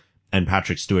that. And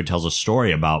Patrick Stewart tells a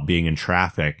story about being in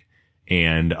traffic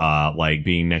and, like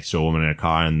being next to a woman in a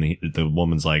car, and the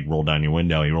woman's like, roll down your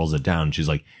window. He rolls it down. And she's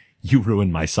like, you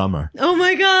ruined my summer. Oh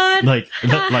my God. Like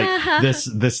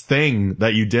this thing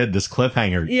that you did, this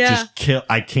cliffhanger, just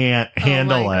I can't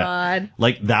handle it. God.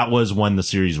 Like, that was when the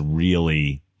series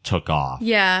really took off.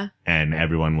 Yeah. And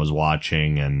everyone was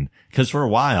watching, and cause for a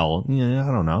while, I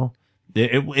don't know.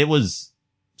 It was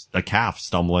a calf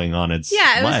stumbling on its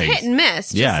legs. was hit and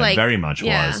miss. It very much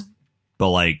was. But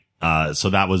like, so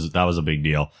that was a big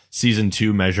deal. Season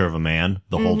 2, Measure of a Man,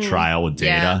 the whole trial with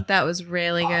Data. Yeah, that was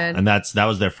really good. And that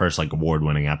was their first like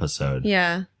award-winning episode.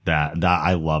 Yeah. That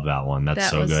I love that one. That's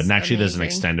so good. And actually there's an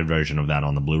extended version of that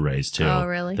on the Blu-rays too. Oh,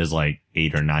 really? There's like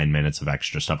 8 or 9 minutes of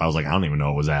extra stuff. I was like, I don't even know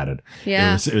what was added.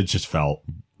 Yeah. It just felt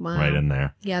right in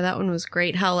there. Yeah, that one was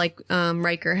great. How like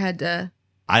Riker had to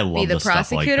I love be the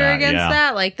prosecutor like against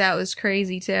that. Like, that was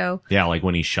crazy too. Yeah, like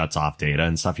when he shuts off Data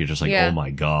and stuff, you're just like, oh my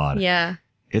God. Yeah.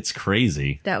 It's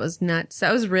crazy. That was nuts.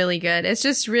 That was really good. It's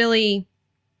just really,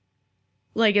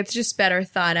 like, it's just better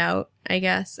thought out, I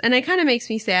guess. And it kind of makes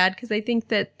me sad because I think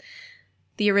that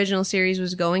the original series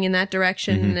was going in that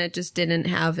direction and it just didn't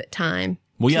have time.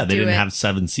 Well, yeah, they didn't have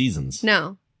 7 seasons.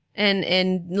 No.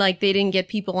 And like, they didn't get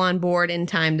people on board in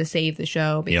time to save the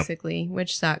show, basically,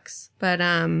 which sucks. But,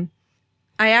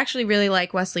 I actually really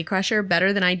like Wesley Crusher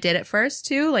better than I did at first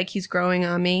too. Like, he's growing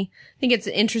on me. I think it's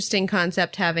an interesting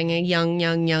concept having a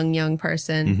young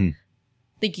person.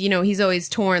 Like, he's always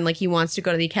torn. Like, he wants to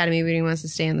go to the academy, but he wants to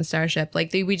stay on the starship.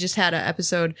 Like, we just had an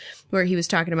episode where he was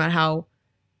talking about how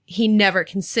he never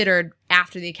considered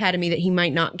after the academy that he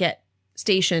might not get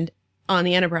stationed on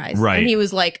the Enterprise. Right. And he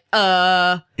was like,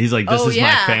 he's like, this is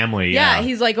my family. Yeah.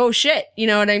 He's like, oh shit. You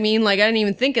know what I mean? Like, I didn't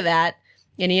even think of that.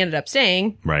 And he ended up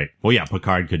staying. Right. Well, yeah,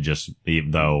 Picard could just, he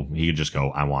could just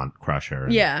go, I want Crusher.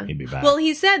 And he'd be back. Well,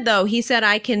 he said,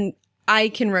 I can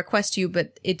request you,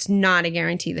 but it's not a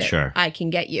guarantee that I can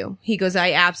get you. He goes,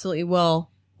 I absolutely will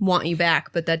want you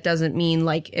back, but that doesn't mean,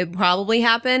 like, it probably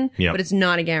happened, but it's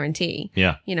not a guarantee.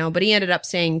 Yeah. But he ended up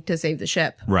staying to save the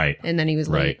ship. Right. And then he was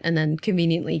late, and then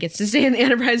conveniently gets to stay in the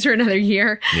Enterprise for another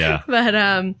year. Yeah. But,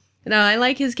 no, I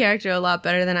like his character a lot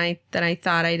better than I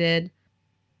thought I did.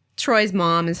 Troy's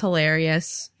mom is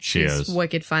hilarious. She's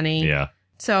wicked funny. Yeah.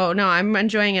 So, no, I'm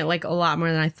enjoying it like a lot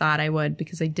more than I thought I would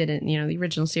because I didn't, the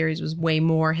original series was way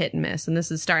more hit and miss. And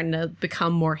this is starting to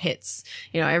become more hits.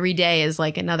 Every day is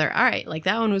like another, all right, like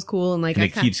that one was cool. And like, and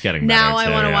it keeps getting better. Now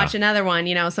I want to watch another one.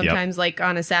 Sometimes like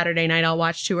on a Saturday night, I'll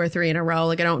watch 2 or 3 in a row.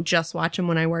 Like, I don't just watch them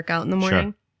when I work out in the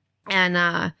morning.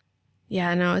 And,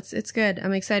 yeah, no, it's good.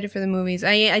 I'm excited for the movies.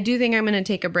 I do think I'm going to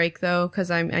take a break though,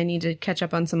 cause I need to catch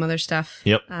up on some other stuff.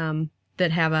 Yep.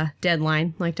 That have a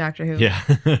deadline like Doctor Who. Yeah.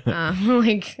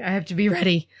 Like, I have to be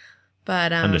ready,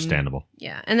 but, understandable.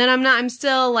 Yeah. And then I'm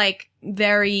still like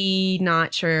very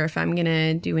not sure if I'm going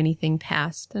to do anything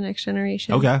past The Next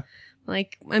Generation. Okay.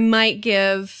 Like, I might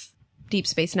give Deep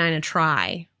Space Nine a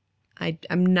try.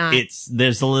 I'm not.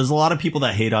 There's a lot of people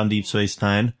that hate on Deep Space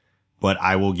Nine. But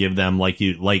I will give them, like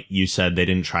you said, they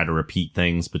didn't try to repeat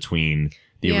things between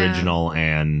the original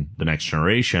and The Next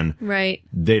Generation. Right.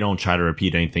 They don't try to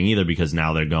repeat anything either because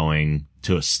now they're going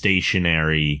to a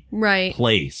stationary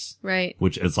place. Right.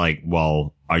 Which is like,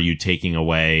 well, are you taking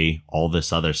away all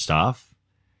this other stuff?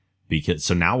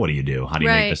 So now what do you do? How do you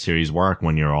make the series work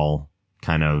when you're all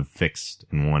kind of fixed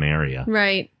in one area?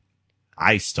 Right.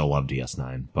 I still love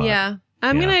DS9. But yeah.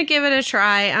 I'm going to give it a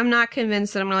try. I'm not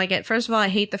convinced that I'm going to like it. First of all, I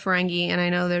hate the Ferengi, and I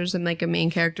know there's like a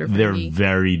main character Ferengi. They're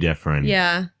very different.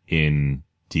 Yeah. In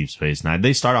Deep Space Nine.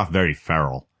 They start off very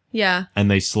feral. Yeah.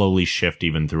 And they slowly shift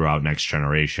even throughout Next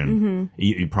Generation.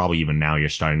 You probably even now you're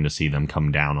starting to see them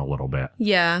come down a little bit.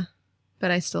 Yeah. But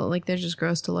I still, like, they're just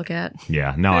gross to look at.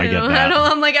 Yeah. No, I get that.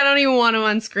 I'm like, I don't even want them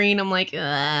on screen. I'm like,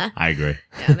 ugh. I agree.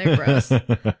 Yeah, they're gross.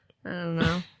 I don't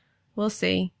know. We'll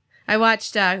see. I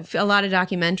watched a lot of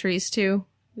documentaries too.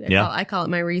 I call it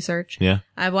my research. Yeah.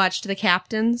 I watched The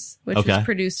Captains, which was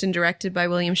produced and directed by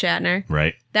William Shatner.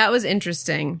 Right. That was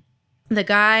interesting. The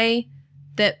guy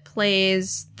that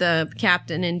plays the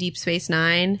captain in Deep Space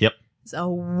Nine is a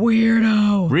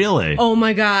weirdo. Really? Oh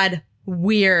my God.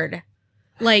 Weird.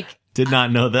 Like, did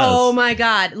not know this. Oh my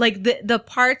God. Like the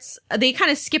parts, they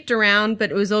kind of skipped around,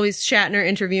 but it was always Shatner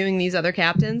interviewing these other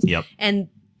captains. Yep. And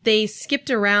they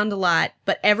skipped around a lot,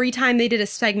 but every time they did a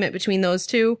segment between those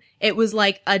two, it was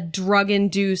like a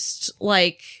drug-induced,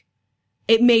 like,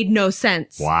 it made no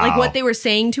sense. Wow. Like what they were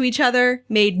saying to each other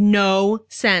made no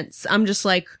sense. I'm just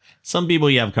like, Some people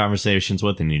you have conversations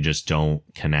with and you just don't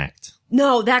connect.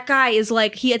 no, that guy is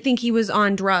like, I think he was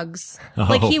on drugs. Oh.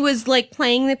 Like he was like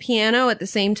playing the piano at the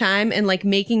same time and like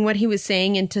making what he was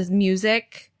saying into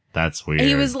music. That's weird.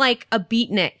 He was like a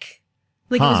beatnik.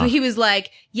 Like he was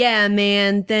like, yeah,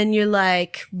 man, then you're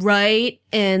like, right?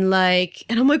 And like,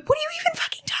 and I'm like, what are you even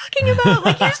fucking talking about?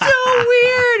 Like, you're so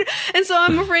weird. And so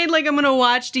I'm afraid like I'm going to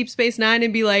watch Deep Space Nine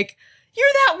and be like, you're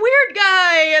that weird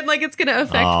guy. And like, it's going to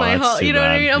affect my that's whole, too you know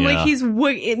what I bad. mean? I'm Yeah.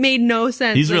 like, it made no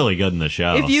sense. He's Like, really good in the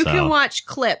show. if you so. can watch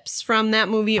clips from that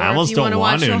movie or I if almost you don't want to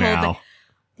watch want the to whole now. thing,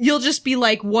 you'll just be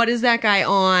like, what is that guy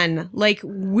on? Like,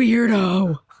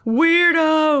 weirdo.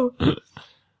 Weirdo.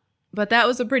 But that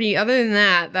was other than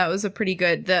that was a pretty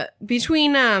good,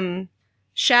 between,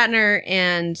 Shatner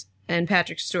and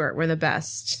Patrick Stewart were the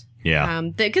best. Yeah.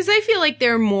 Cause I feel like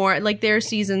they're more, like their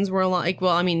seasons were like,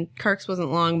 well, I mean, Kirk's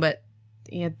wasn't long, but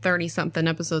he had 30 something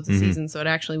episodes a season. So it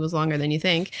actually was longer than you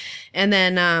think. And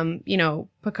then,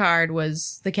 Picard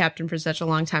was the captain for such a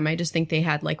long time. I just think they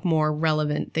had like more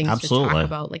relevant things to talk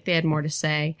about. Like they had more to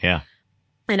say. Yeah.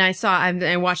 And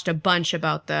I watched a bunch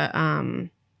about the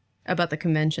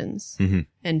conventions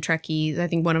and Trekkies. I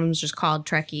think one of them was just called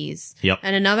Trekkies. Yep.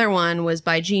 And another one was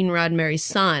by Gene Roddenberry's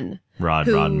son.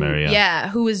 Roddenberry, yeah.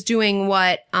 Who was doing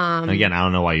what, Again, I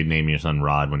don't know why you'd name your son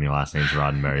Rod when your last name's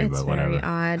Roddenberry, it's but whatever. very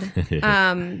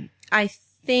odd. I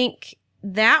think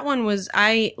that one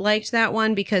I liked that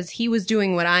one because he was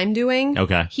doing what I'm doing.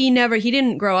 Okay. He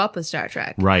didn't grow up with Star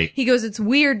Trek. Right. He goes, it's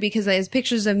weird because he has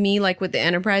pictures of me like with the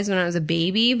Enterprise when I was a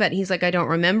baby, but he's like, I don't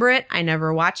remember it. I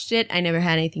never watched it. I never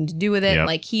had anything to do with it. Yep.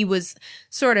 Like he was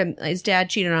his dad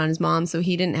cheated on his mom, so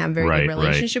he didn't have a very good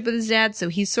relationship with his dad. So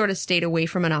he sort of stayed away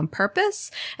from it on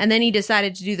purpose. And then he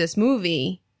decided to do this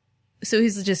movie. So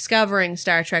he's discovering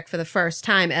Star Trek for the first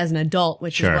time as an adult,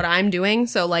 which is what I'm doing.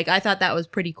 So like, I thought that was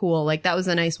pretty cool. Like that was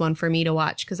a nice one for me to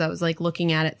watch because I was like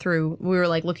looking at it we were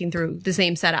like looking through the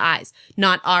same set of eyes.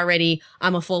 Not already,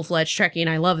 I'm a full-fledged Trekkie and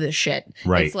I love this shit.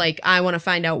 Right. It's like, I want to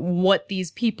find out what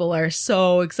these people are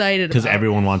so excited about. Because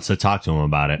everyone wants to talk to him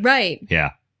about it. Right.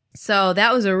 Yeah. So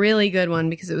that was a really good one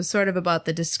because it was sort of about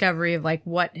the discovery of like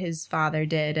what his father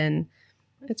did. And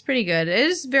it's pretty good. It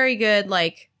is very good,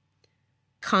 like,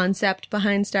 concept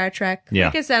behind Star Trek. Yeah.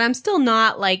 Like I said, I'm still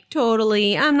not like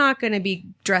I'm not going to be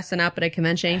dressing up at a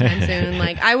convention anytime soon.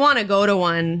 Like I want to go to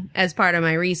one as part of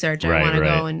my research. I want to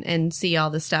go and see all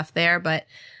the stuff there. But,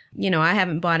 I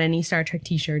haven't bought any Star Trek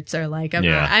t-shirts or like,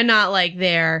 I'm not like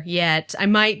there yet. I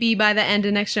might be by the end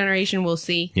of Next Generation. We'll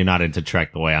see. You're not into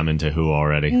Trek the way I'm into Who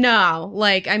already. No,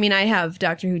 like, I mean, I have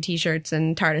Doctor Who t-shirts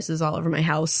and TARDISes all over my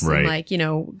house. Right. And like,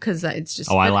 cause it's just.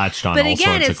 I latched on But all again,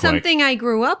 sorts it's of quick. something I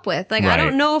grew up with. Like, I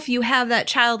don't know if you have that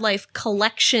child life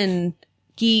collection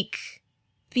geek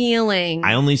feeling.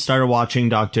 I only started watching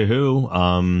Doctor Who.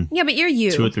 Yeah, but you're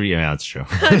you. 2 or 3. Yeah, that's true.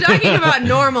 I'm talking about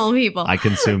normal people. I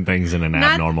consume things in an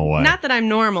abnormal way. Not that I'm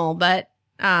normal, but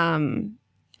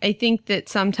I think that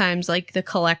sometimes like the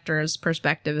collector's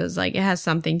perspective is like it has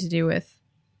something to do with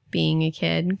being a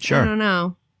kid. Sure. I don't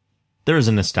know. There is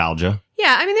a nostalgia.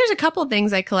 Yeah, I mean, there's a couple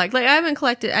things I collect. Like I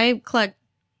collect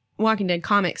Walking Dead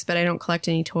comics, but I don't collect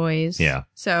any toys. Yeah.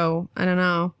 So I don't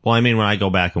know. Well, I mean, when I go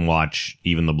back and watch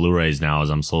even the Blu-rays now, as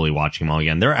I'm slowly watching them all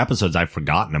again, there are episodes I've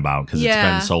forgotten about because it's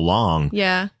been so long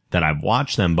that I've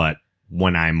watched them. But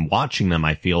when I'm watching them,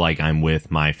 I feel like I'm with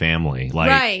my family.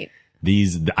 Like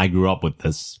I grew up with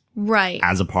this. Right.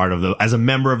 As a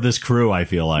member of this crew, I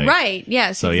feel like. Right.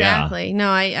 Yes, so, exactly. Yeah. No,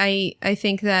 I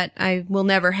think that I will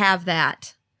never have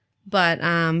that. But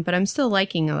I'm still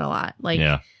liking it a lot. Like,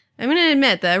 I'm going to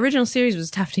admit the original series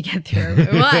was tough to get through.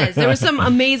 It was. There was some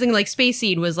amazing, like Space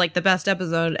Seed was like the best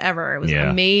episode ever. It was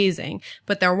amazing.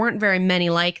 But there weren't very many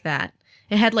like that.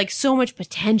 It had like so much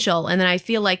potential. And then I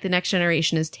feel like the Next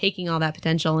Generation is taking all that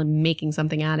potential and making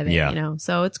something out of it,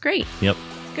 So it's great. Yep.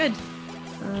 It's good.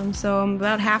 So I'm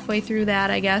about halfway through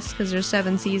that, I guess, because there's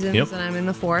 7 seasons and I'm in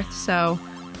the 4th. So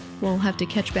we'll have to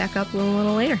catch back up a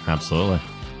little later. Absolutely.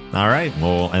 All right.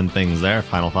 We'll end things there.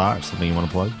 Final thoughts? Something you want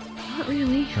to plug? Not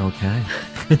really. Okay.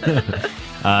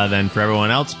 Then for everyone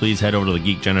else, please head over to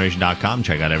thegeekgeneration.com.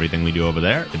 Check out everything we do over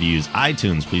there. If you use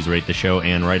iTunes, please rate the show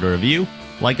and write a review.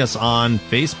 Like us on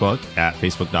Facebook at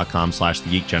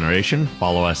facebook.com/thegeekgeneration.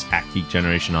 Follow us at Geek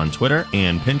Generation on Twitter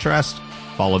and Pinterest.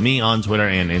 Follow me on Twitter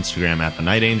and Instagram at The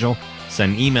Night Angel.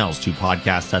 Send emails to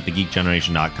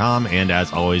podcast@thegeekgeneration.com. And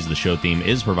as always, the show theme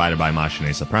is provided by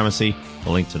Machine Supremacy. The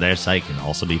link to their site can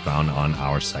also be found on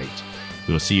our site.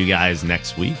 We will see you guys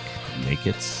next week. Make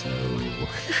it so.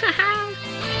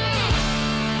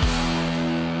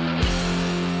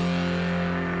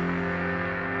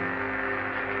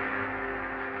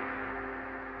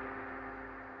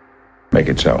 Make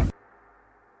it so.